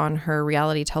that were on her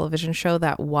reality television show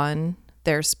that won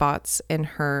their spots in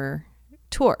her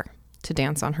tour, to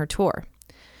dance on her tour.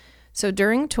 So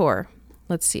during tour,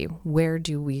 let's see, where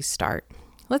do we start?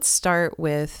 Let's start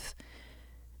with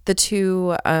the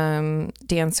two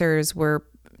dancers were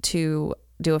to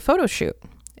do a photo shoot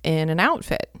in an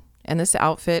outfit. And this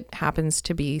outfit happens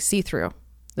to be see-through.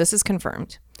 This is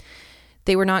confirmed.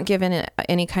 They were not given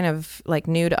any kind of like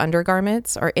nude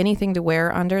undergarments or anything to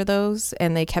wear under those,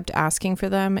 and they kept asking for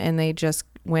them, and they just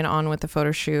went on with the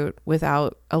photo shoot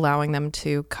without allowing them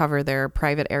to cover their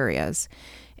private areas.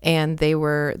 And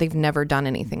they've never done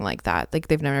anything like that. Like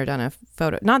they've never done a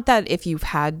photo. Not that if you've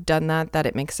had done that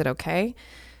it makes it okay,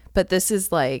 but this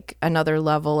is like another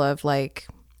level of like,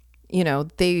 you know,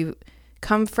 they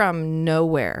come from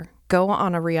nowhere, go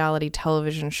on a reality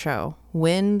television show,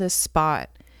 win the spot.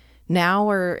 Now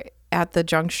we're at the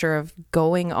juncture of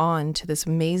going on to this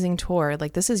amazing tour.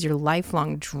 Like, this is your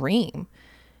lifelong dream.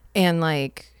 And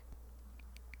like,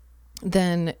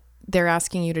 then they're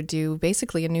asking you to do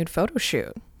basically a nude photo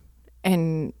shoot.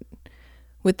 And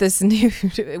with this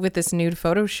nude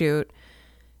photo shoot,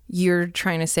 you're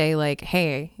trying to say like,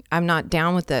 hey, I'm not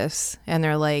down with this. And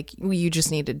they're like, well, you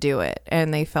just need to do it.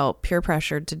 And they felt peer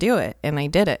pressured to do it. And they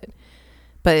did it.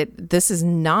 But this is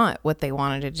not what they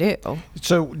wanted to do.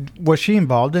 So was she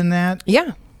involved in that?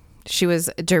 Yeah, she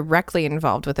was directly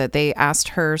involved with it. They asked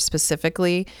her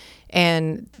specifically,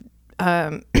 and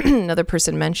another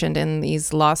person mentioned in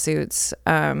these lawsuits,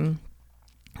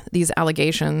 these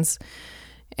allegations,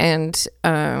 and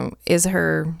is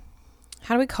her,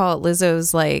 how do we call it,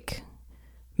 Lizzo's like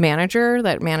manager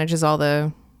that manages all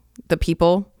the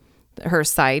people, her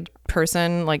side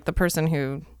person, like the person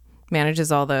who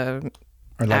manages all the...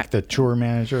 Or like the tour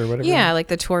manager or whatever? Yeah, like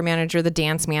the tour manager, the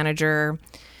dance manager.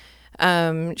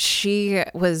 She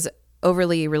was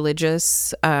overly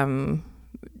religious,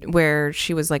 where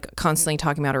she was like constantly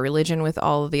talking about her religion with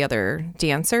all of the other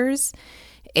dancers,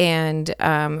 and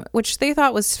which they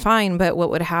thought was fine. But what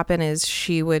would happen is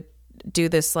she would do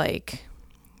this like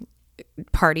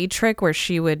party trick where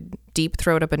she would deep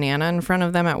throat a banana in front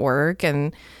of them at work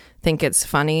and think it's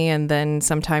funny, and then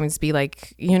sometimes be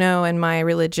like, you know, in my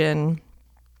religion,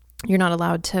 you're not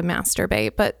allowed to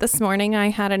masturbate, but this morning I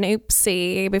had an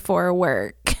oopsie before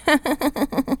work.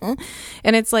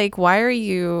 And it's like, why are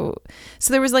you...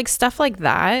 So there was like stuff like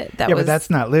that. Yeah, but that's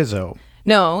not Lizzo.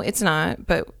 No, it's not,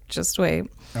 but just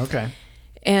wait. Okay.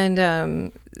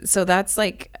 And so that's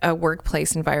like a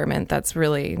workplace environment that's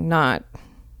really not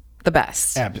the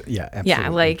best. Yeah, absolutely. Yeah,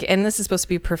 like, and this is supposed to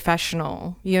be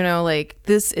professional, you know, like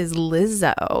this is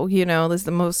Lizzo, you know, this is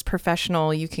the most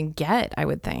professional you can get, I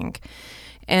would think.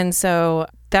 And so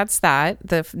that's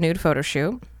the nude photo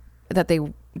shoot that they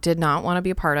did not want to be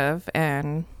a part of,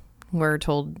 and were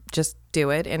told just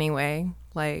do it anyway.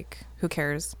 Like, who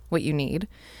cares what you need?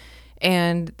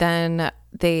 And then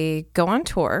they go on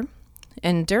tour,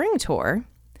 and during tour,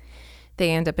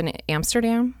 they end up in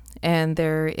Amsterdam, and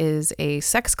there is a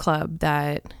sex club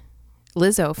that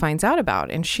Lizzo finds out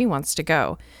about, and she wants to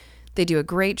go. They do a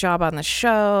great job on the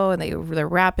show, and they're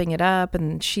wrapping it up,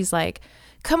 and she's like,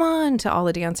 come on, to all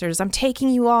the dancers, I'm taking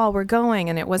you all, we're going.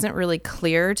 And it wasn't really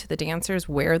clear to the dancers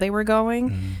where they were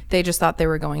going. They just thought they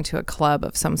were going to a club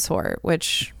of some sort,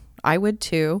 which I would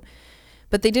too.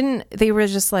 But they were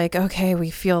just like, okay, we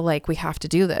feel like we have to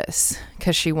do this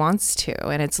because she wants to,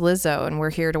 and it's Lizzo and we're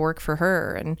here to work for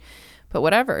her, but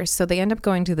whatever. So they end up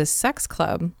going to this sex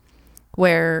club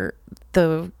where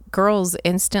the girls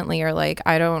instantly are like,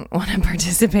 I don't want to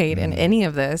participate in any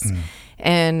of this.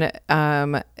 And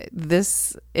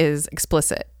this is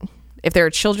explicit. If there are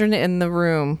children in the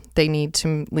room, they need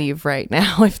to leave right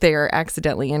now if they are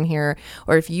accidentally in here.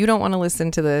 Or if you don't want to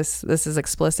listen to this is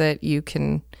explicit, you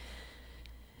can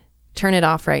turn it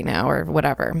off right now or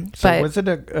whatever. So but was it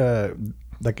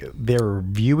like they're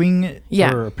viewing it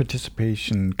or a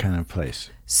participation kind of place?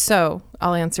 So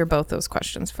I'll answer both those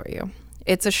questions for you.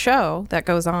 It's a show that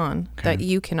goes on that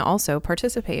you can also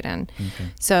participate in.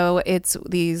 So it's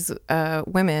these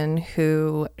women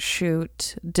who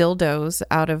shoot dildos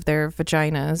out of their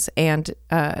vaginas and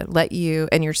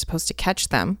and you're supposed to catch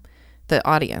them, the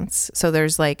audience. So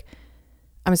there's like,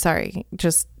 I'm sorry,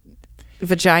 just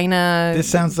vagina, this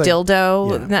sounds like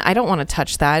dildo. I don't want to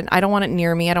touch that. I don't want it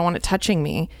near me. I don't want it touching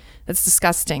me. That's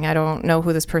disgusting. I don't know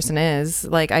who this person is.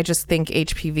 Like, I just think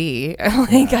HPV.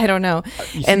 Like, I don't know.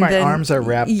 You see, my arms are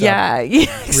wrapped up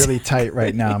really tight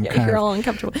right now. I'm you're all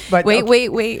uncomfortable. But,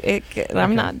 wait.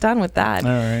 I'm not done with that. All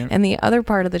right. And the other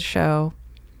part of the show,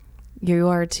 you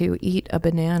are to eat a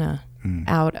banana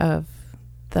out of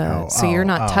the... so you're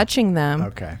not touching them.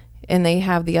 Okay. And they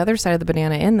have the other side of the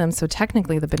banana in them. So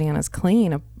technically the banana's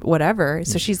clean, whatever.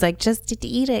 So she's like, just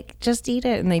eat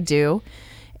it. And they do.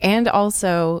 And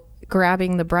also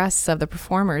grabbing the breasts of the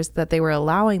performers that they were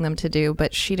allowing them to do,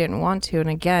 but she didn't want to. And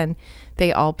again,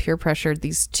 they all peer pressured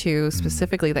these two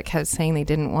specifically that kept saying they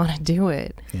didn't want to do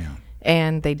it. Yeah.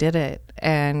 And they did it.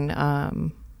 And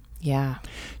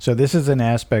So this is an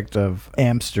aspect of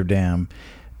Amsterdam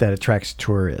that attracts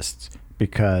tourists,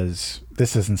 because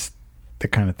this isn't the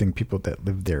kind of thing people that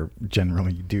live there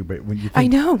generally do. But when you think, I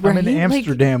know, right? I'm in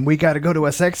Amsterdam, we got to go to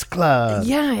a sex club.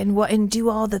 Yeah, and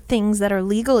do all the things that are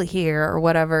legal here or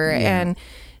whatever. Yeah. And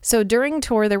so during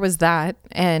tour, there was that.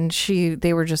 And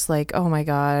they were just like, oh my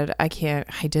God, I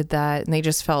did that. And they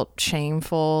just felt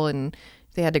shameful and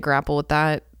they had to grapple with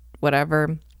that,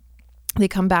 whatever. They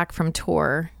come back from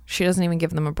tour. She doesn't even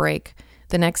give them a break.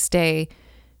 The next day,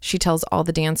 she tells all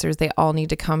the dancers they all need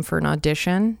to come for an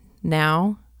audition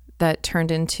now. That turned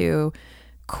into,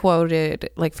 quoted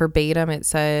like verbatim, it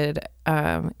said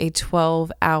a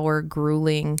 12-hour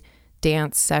grueling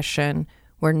dance session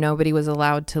where nobody was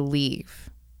allowed to leave.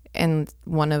 And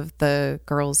one of the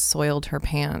girls soiled her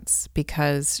pants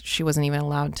because she wasn't even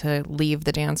allowed to leave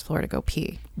the dance floor to go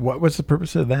pee. What was the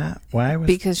purpose of that?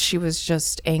 Because she was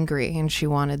just angry and she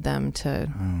wanted them to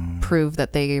prove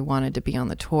that they wanted to be on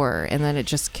the tour. And then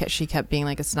she kept being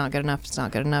like, it's not good enough, it's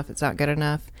not good enough, it's not good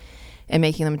enough. And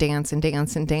making them dance and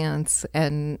dance and dance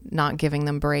and not giving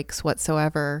them breaks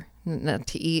whatsoever, not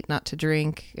to eat, not to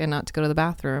drink, and not to go to the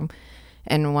bathroom.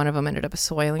 And one of them ended up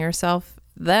soiling herself.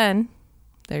 Then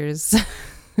there's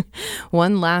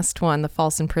one last one, the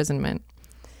false imprisonment.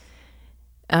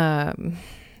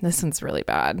 This one's really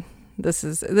bad. This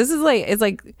is like, it's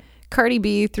like Cardi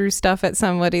B threw stuff at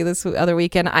somebody this other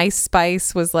weekend. Ice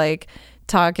Spice was like,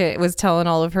 was telling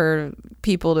all of her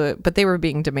people but they were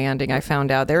being demanding. I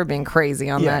found out they were being crazy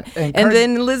on that. And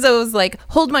then Lizzo was like,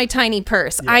 hold my tiny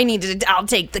purse. Yeah. I'll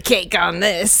take the cake on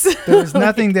this. There was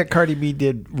nothing that Cardi B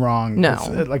did wrong. No.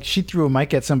 Like, she threw a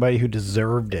mic at somebody who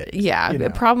deserved it. Yeah. The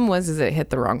problem was it hit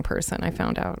the wrong person. I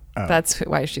found out. That's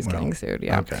why she's getting sued.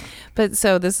 Yeah. Okay. But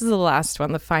so this is the last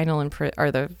one, the final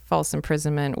or the false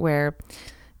imprisonment, where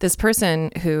this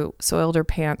person who soiled her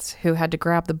pants, who had to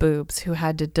grab the boobs, who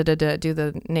had to do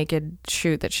the naked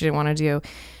shoot that she didn't want to do,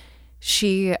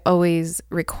 she always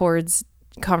records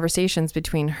conversations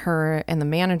between her and the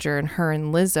manager and her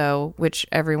and Lizzo, which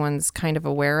everyone's kind of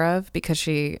aware of because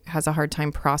she has a hard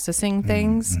time processing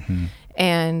things. Mm-hmm.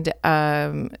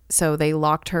 And so they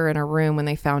locked her in a room when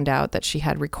they found out that she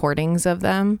had recordings of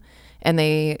them. And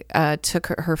they took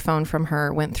her phone from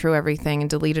her, went through everything and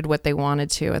deleted what they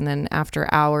wanted to. And then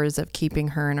after hours of keeping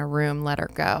her in a room, let her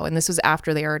go. And this was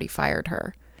after they already fired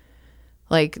her.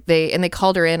 They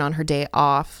called her in on her day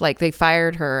off. Like, they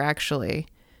fired her actually.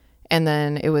 And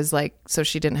then it was like, so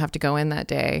she didn't have to go in that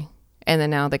day. And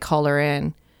then now they call her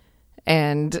in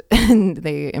and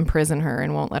they imprison her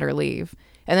and won't let her leave.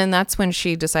 And then that's when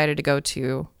she decided to go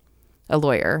to a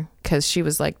lawyer because she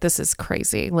was like, this is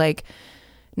crazy. Like,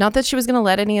 not that she was going to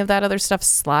let any of that other stuff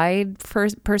slide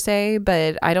per se,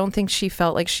 but I don't think she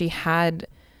felt like she had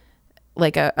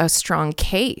like a strong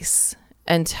case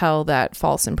until that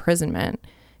false imprisonment.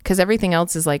 Because everything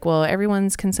else is like, well,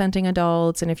 everyone's consenting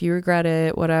adults, and if you regret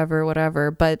it,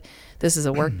 whatever. But this is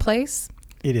a workplace.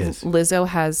 It is. Lizzo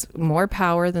has more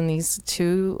power than these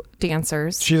two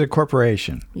dancers. She's a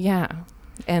corporation. Yeah.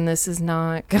 And this is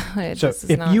not good. So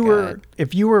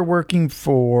if you were working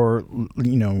for,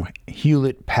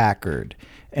 Hewlett Packard,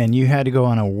 and you had to go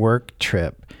on a work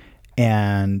trip,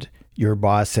 and your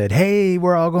boss said, "Hey,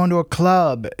 we're all going to a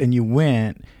club," and you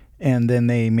went, and then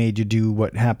they made you do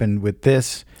what happened with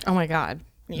this. Oh my God.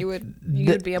 You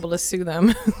would be able to sue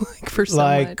them for so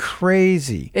like much.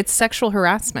 Crazy. It's sexual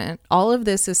harassment. All of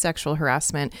this is sexual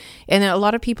harassment. And a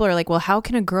lot of people are like, well, how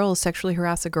can a girl sexually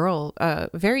harass a girl?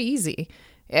 Very easy.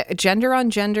 Gender on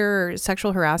gender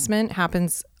sexual harassment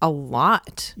happens a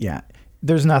lot. Yeah.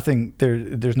 There's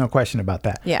no question about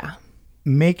that. Yeah.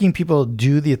 Making people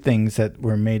do the things that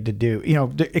we're made to do,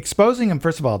 exposing them,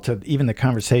 first of all, to even the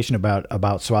conversation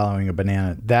about swallowing a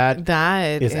banana, that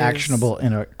is actionable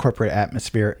in a corporate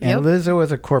atmosphere. And Lizzo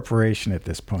is a corporation at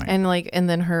this point. And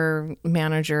then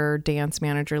her dance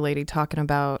manager lady talking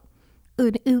about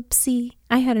an oopsie.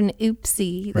 I had an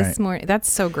oopsie this morning.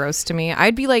 That's so gross to me.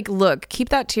 I'd be like, look, keep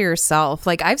that to yourself.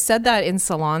 Like, I've said that in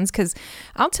salons, because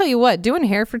I'll tell you what, doing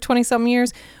hair for 20-something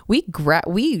years, we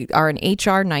are an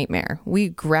HR nightmare. We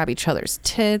grab each other's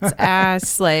tits,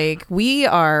 ass. Like,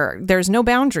 there's no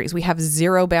boundaries. We have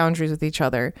zero boundaries with each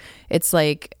other. It's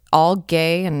like all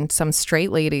gay and some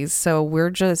straight ladies. So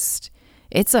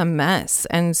it's a mess.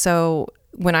 And so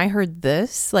when I heard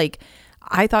this, like,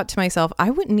 I thought to myself, I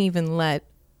wouldn't even let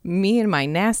me and my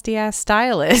nasty ass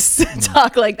stylist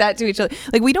talk like that to each other.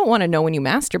 Like, we don't want to know when you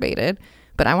masturbated,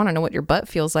 but I want to know what your butt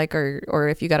feels like, or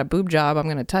if you got a boob job, I'm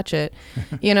going to touch it.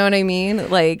 You know what I mean?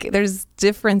 Like, there's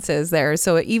differences there.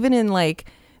 So even in like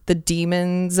the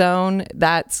demon zone,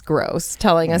 that's gross.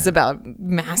 Telling us about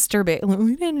masturbate.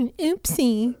 We did an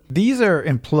oopsie. These are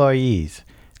employees.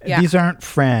 Yeah. These aren't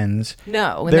friends.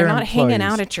 No, and they're not hanging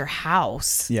out at your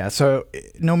house. Yeah, so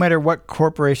no matter what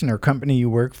corporation or company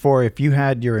you work for, if you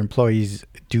had your employees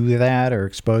do that or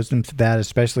expose them to that,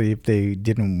 especially if they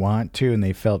didn't want to and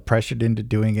they felt pressured into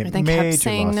doing it, they kept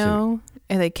saying no,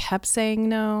 and they kept saying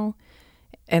no,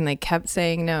 and they kept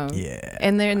saying no. Yeah.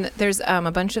 And then there's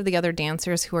a bunch of the other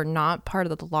dancers who are not part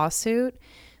of the lawsuit.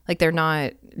 Like, they're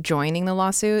not joining the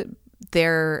lawsuit.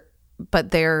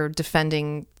 But they're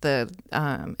defending the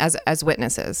as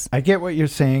witnesses. I get what you're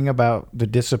saying about the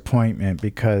disappointment,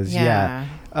 because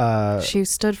she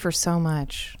stood for so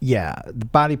much. Yeah, the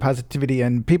body positivity,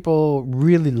 and people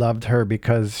really loved her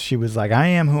because she was like, I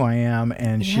am who I am,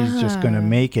 and she's just going to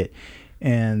make it.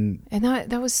 And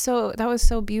that was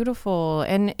so beautiful,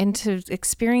 and to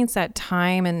experience that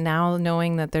time, and now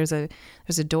knowing that there's a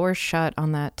door shut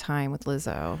on that time with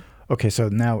Lizzo. Okay, so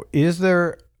now is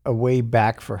there a way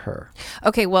back for her?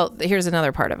 Okay, well, here's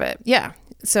another part of it. Yeah.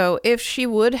 So if she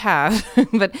would have,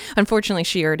 but unfortunately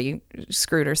she already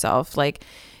screwed herself. Like,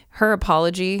 her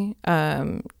apology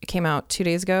came out 2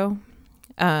 days ago.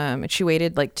 She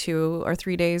waited like 2 or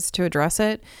 3 days to address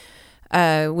it.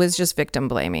 Was just victim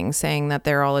blaming, saying that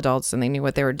they're all adults and they knew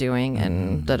what they were doing,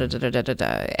 and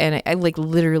And I like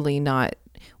literally not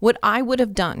what I would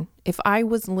have done if I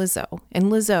was Lizzo.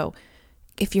 And Lizzo,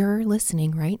 if you're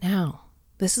listening right now,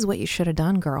 this is what you should have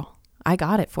done, girl. I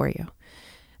got it for you.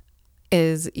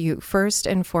 Is you first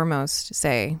and foremost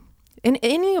say, in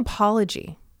any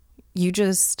apology,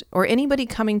 or anybody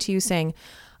coming to you saying,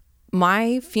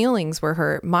 my feelings were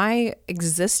hurt, my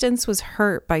existence was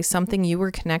hurt by something you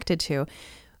were connected to.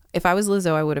 If I was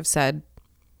Lizzo, I would have said,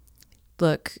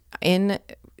 look, in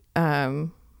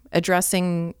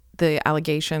addressing the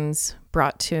allegations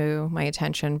brought to my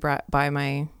attention by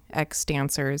my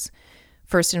ex-dancers,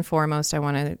 first and foremost, I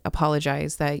want to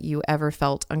apologize that you ever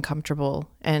felt uncomfortable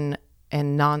and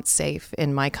not safe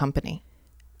in my company.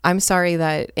 I'm sorry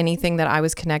that anything that I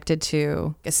was connected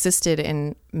to assisted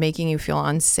in making you feel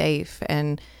unsafe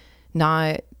and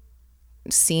not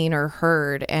seen or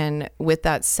heard. And with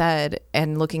that said,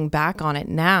 and looking back on it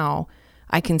now,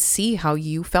 I can see how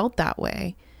you felt that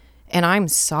way. And I'm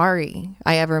sorry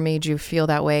I ever made you feel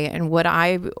that way. And what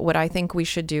I think we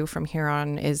should do from here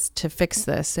on is to fix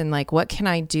this. And like, what can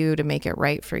I do to make it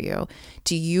right for you?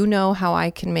 Do you know how I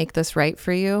can make this right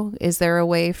for you? Is there a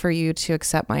way for you to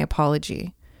accept my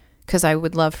apology? Because I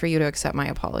would love for you to accept my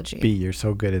apology. B, you're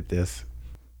so good at this.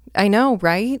 I know,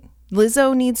 right?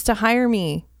 Lizzo needs to hire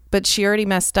me. But she already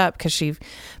messed up because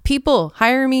people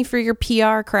hire me for your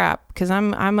PR crap because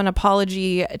I'm an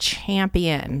apology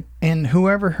champion. And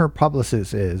whoever her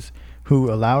publicist is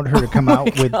who allowed her to come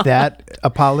out with that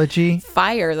apology,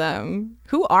 fire them.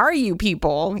 Who are you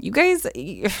people? You guys,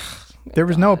 There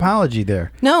was no apology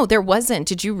there. No, there wasn't.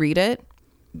 Did you read it?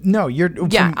 No,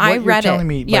 I read telling it.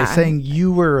 me by saying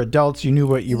you were adults, you knew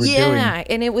what you were doing. Yeah,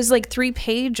 and it was like 3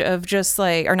 page of just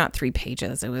like, or not 3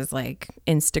 pages. It was like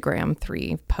Instagram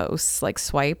 3 posts, like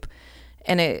swipe,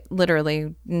 and it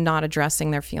literally not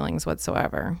addressing their feelings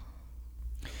whatsoever.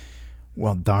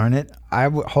 Well, darn it. I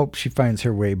hope she finds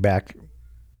her way back,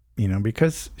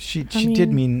 because she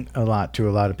did mean a lot to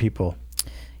a lot of people.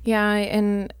 Yeah,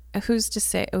 and who's to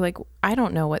say, like, I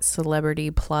don't know what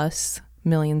celebrity plus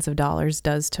millions of dollars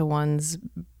does to one's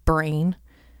brain.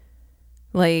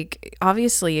 Like,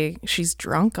 obviously she's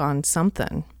drunk on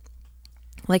something.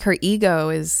 Like, her ego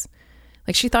is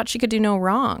like, she thought she could do no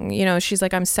wrong. She's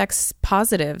like, I'm sex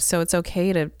positive, so it's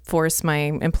okay to force my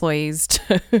employees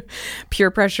to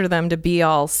peer pressure them to be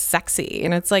all sexy.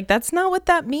 And it's like, that's not what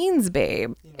that means,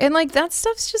 babe. And like, that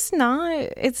stuff's just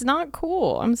it's not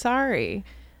cool. I'm sorry.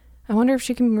 I wonder if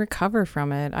she can recover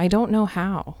from it. I don't know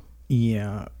how.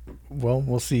 Yeah. Well,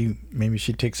 we'll see. Maybe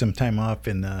she takes some time off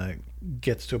and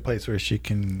gets to a place where she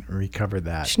can recover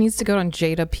that. She needs to go on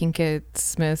Jada Pinkett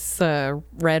Smith's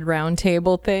Red Round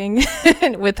Table thing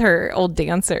with her old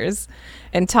dancers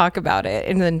and talk about it,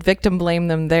 and then victim blame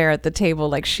them there at the table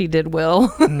like she did Will.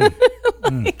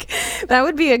 That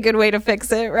would be a good way to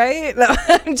fix it, right?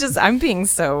 I'm being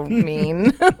so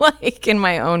mean, like in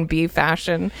my own B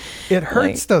fashion. It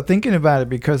hurts though thinking about it,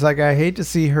 because like I hate to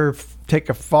see her take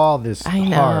a fall this hard. I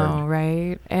know,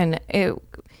 right? And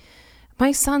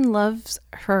my son loves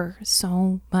her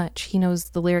so much. He knows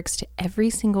the lyrics to every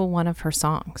single one of her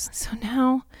songs. So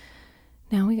now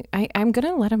I'm going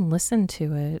to let him listen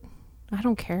to it. I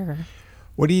don't care.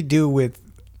 What do you do with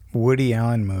Woody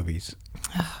Allen movies?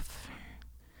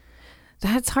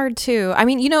 That's hard too. I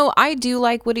mean, I do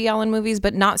like Woody Allen movies,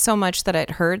 but not so much that it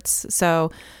hurts.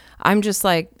 So I'm just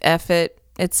like, F it.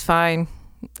 It's fine.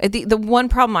 The one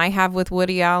problem I have with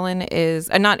Woody Allen is,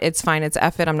 it's fine, it's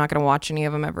F it. I'm not going to watch any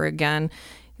of them ever again.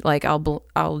 Like,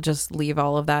 I'll just leave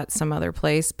all of that some other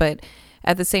place. But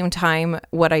at the same time,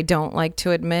 what I don't like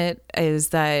to admit is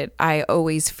that I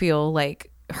always feel like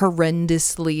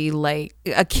horrendously like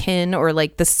akin or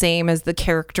like the same as the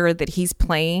character that he's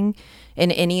playing in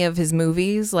any of his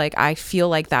movies. Like, I feel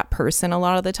like that person a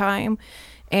lot of the time.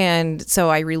 And so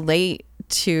I relate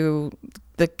to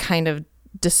the kind of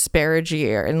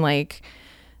disparity and like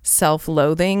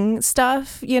self-loathing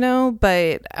stuff,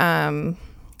 but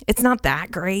it's not that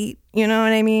great, you know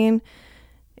what I mean?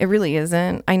 It really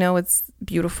isn't. I know it's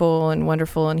beautiful and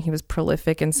wonderful and he was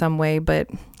prolific in some way, but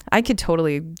I could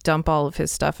totally dump all of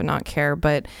his stuff and not care.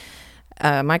 But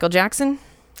Michael Jackson,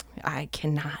 I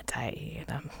cannot.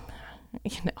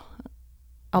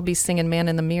 I'll be singing Man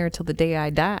in the Mirror till the day I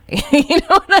die. You know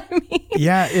what I mean?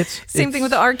 Yeah, Same thing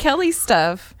with the R. Kelly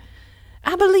stuff.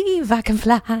 I believe I can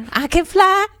fly. I can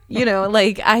fly.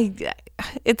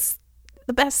 It's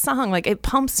the best song. Like, it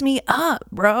pumps me up,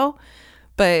 bro.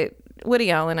 But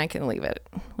Woody Allen, I can leave it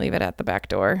at the back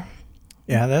door.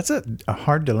 Yeah, that's a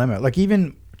hard dilemma. Like,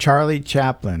 even Charlie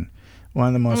Chaplin, one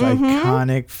of the most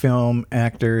iconic film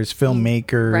actors,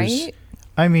 filmmakers. Right?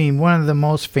 I mean, one of the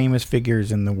most famous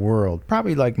figures in the world.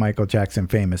 Probably like Michael Jackson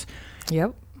famous.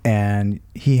 Yep. And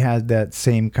he had that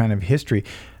same kind of history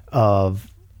of,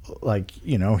 like,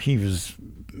 he was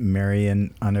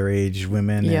marrying underage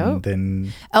women. Yep. And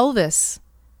then Elvis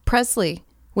Presley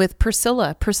with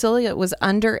Priscilla. Priscilla was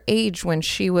underage when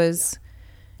she was...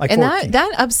 like and 14.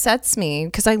 that upsets me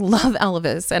because I love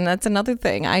Elvis, and that's another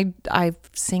thing. I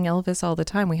sing Elvis all the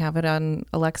time. We have it on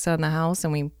Alexa in the house,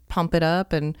 and we pump it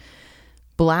up and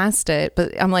blast it.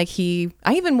 But I'm like,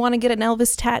 I even want to get an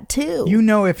Elvis tattoo.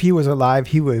 If he was alive,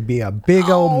 he would be a big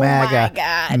old MAGA. My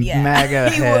God, yeah. MAGA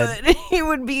head. He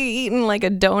would be eating like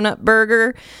a donut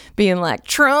burger, being like,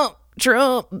 Trump,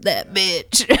 that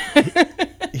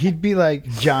bitch. He'd be like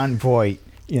John Voight,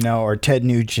 or Ted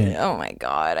Nugent. Oh my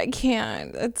God, I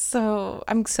can't.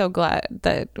 I'm so glad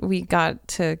that we got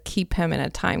to keep him in a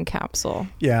time capsule.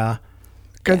 Yeah.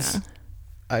 Because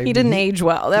he didn't age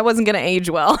well. That wasn't going to age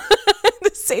well,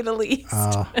 to say the least.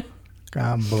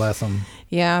 God bless him.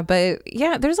 Yeah, but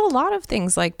yeah, there's a lot of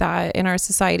things like that in our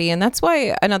society. And that's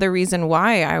why another reason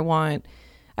why I wanted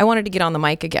to get on the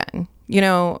mic again.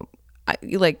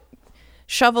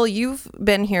 Shovel, you've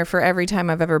been here for every time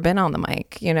I've ever been on the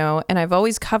mic, and I've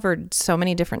always covered so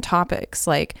many different topics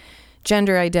like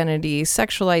gender identity,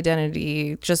 sexual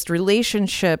identity, just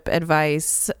relationship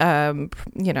advice,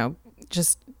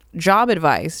 just job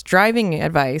advice, driving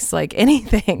advice, like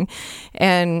anything.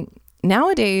 And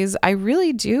nowadays, I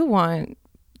really do want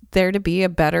there to be a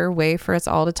better way for us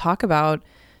all to talk about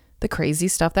the crazy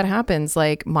stuff that happens.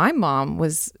 Like, my mom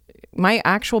was my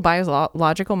actual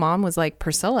biological mom was like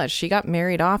Priscilla. She got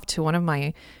married off to one of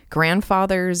my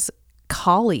grandfather's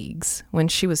colleagues when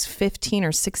she was 15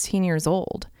 or 16 years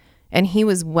old. And he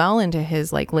was well into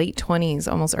his like late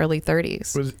 20s, almost early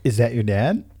 30s. Is that your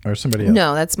dad or somebody else?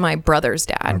 No, that's my brother's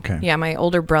dad. Okay. Yeah, my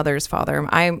older brother's father.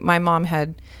 My mom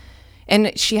had,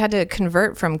 and she had to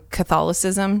convert from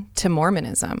Catholicism to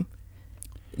Mormonism.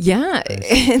 Yeah.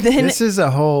 And then, this is a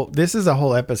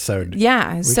whole episode.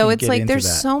 Yeah. So it's like there's that.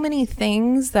 so many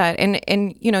things that,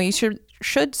 and you know, you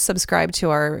should subscribe to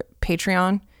our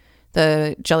Patreon,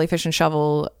 the Jellyfish and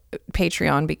Shovel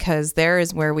Patreon, because there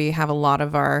is where we have a lot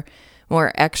of our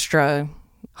more extra,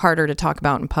 harder to talk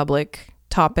about in public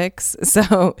topics.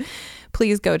 So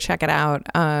please go check it out.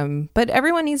 But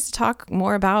everyone needs to talk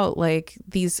more about like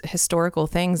these historical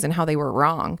things and how they were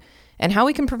wrong and how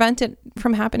we can prevent it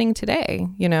from happening today,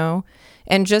 you know?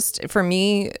 And just for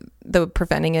me, the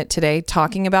preventing it today,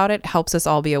 talking about it helps us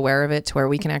all be aware of it to where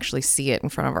we can actually see it in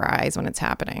front of our eyes when it's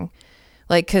happening.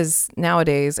 Like, because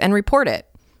nowadays, and report it.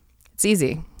 It's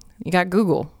easy. You got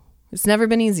Google. It's never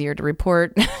been easier to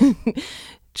report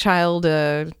child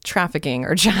trafficking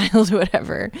or child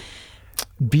whatever.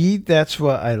 B, that's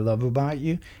what I love about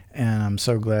you. And I'm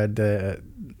so glad to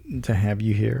have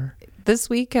you here.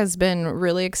 This week has been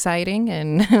really exciting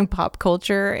in pop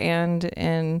culture and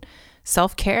in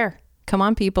self-care. Come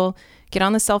on, people. Get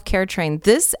on the self-care train.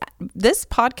 This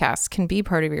podcast can be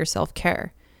part of your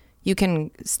self-care. You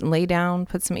can lay down,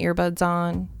 put some earbuds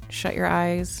on, shut your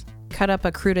eyes, cut up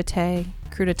a crudité,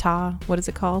 what is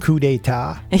it called? Coup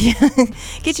d'etat.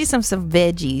 Get you some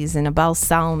veggies and a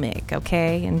balsamic,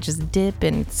 okay? And just dip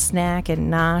and snack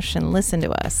and nosh and listen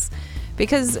to us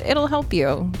because it'll help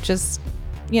you just,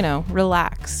 you know,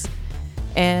 relax.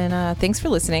 And thanks for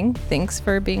listening. Thanks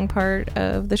for being part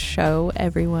of the show,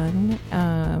 everyone.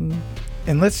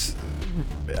 And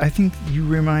I think you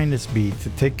remind us, B, to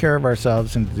take care of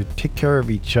ourselves and to take care of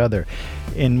each other.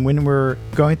 And when we're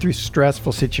going through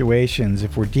stressful situations,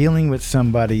 if we're dealing with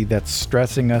somebody that's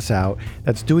stressing us out,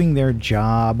 that's doing their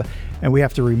job, and we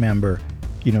have to remember,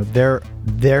 you know,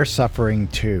 they're suffering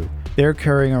too. They're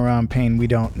carrying around pain we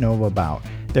don't know about.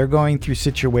 They're going through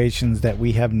situations that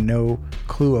we have no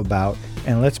clue about.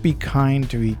 And let's be kind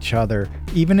to each other,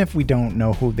 even if we don't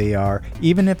know who they are,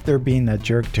 even if they're being a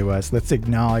jerk to us. Let's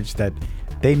acknowledge that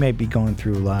they may be going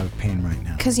through a lot of pain right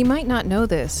now. Because you might not know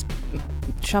this,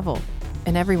 Shovel,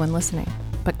 and everyone listening,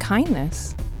 but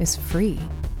kindness is free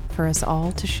for us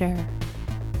all to share.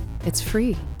 It's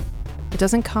free. It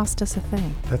doesn't cost us a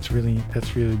thing. That's really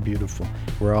beautiful.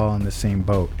 We're all in the same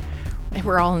boat. And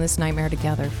we're all in this nightmare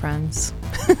together, friends.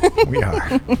 We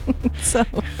are. So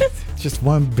just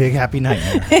one big happy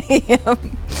nightmare. Yep.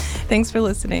 Thanks for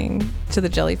listening to the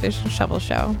Jellyfish and Shovel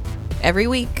Show. Every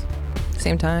week,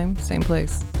 same time, same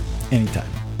place. Anytime.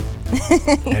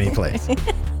 Any place.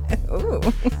 Ooh.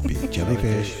 Be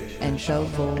Jellyfish and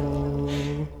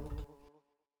Shovel.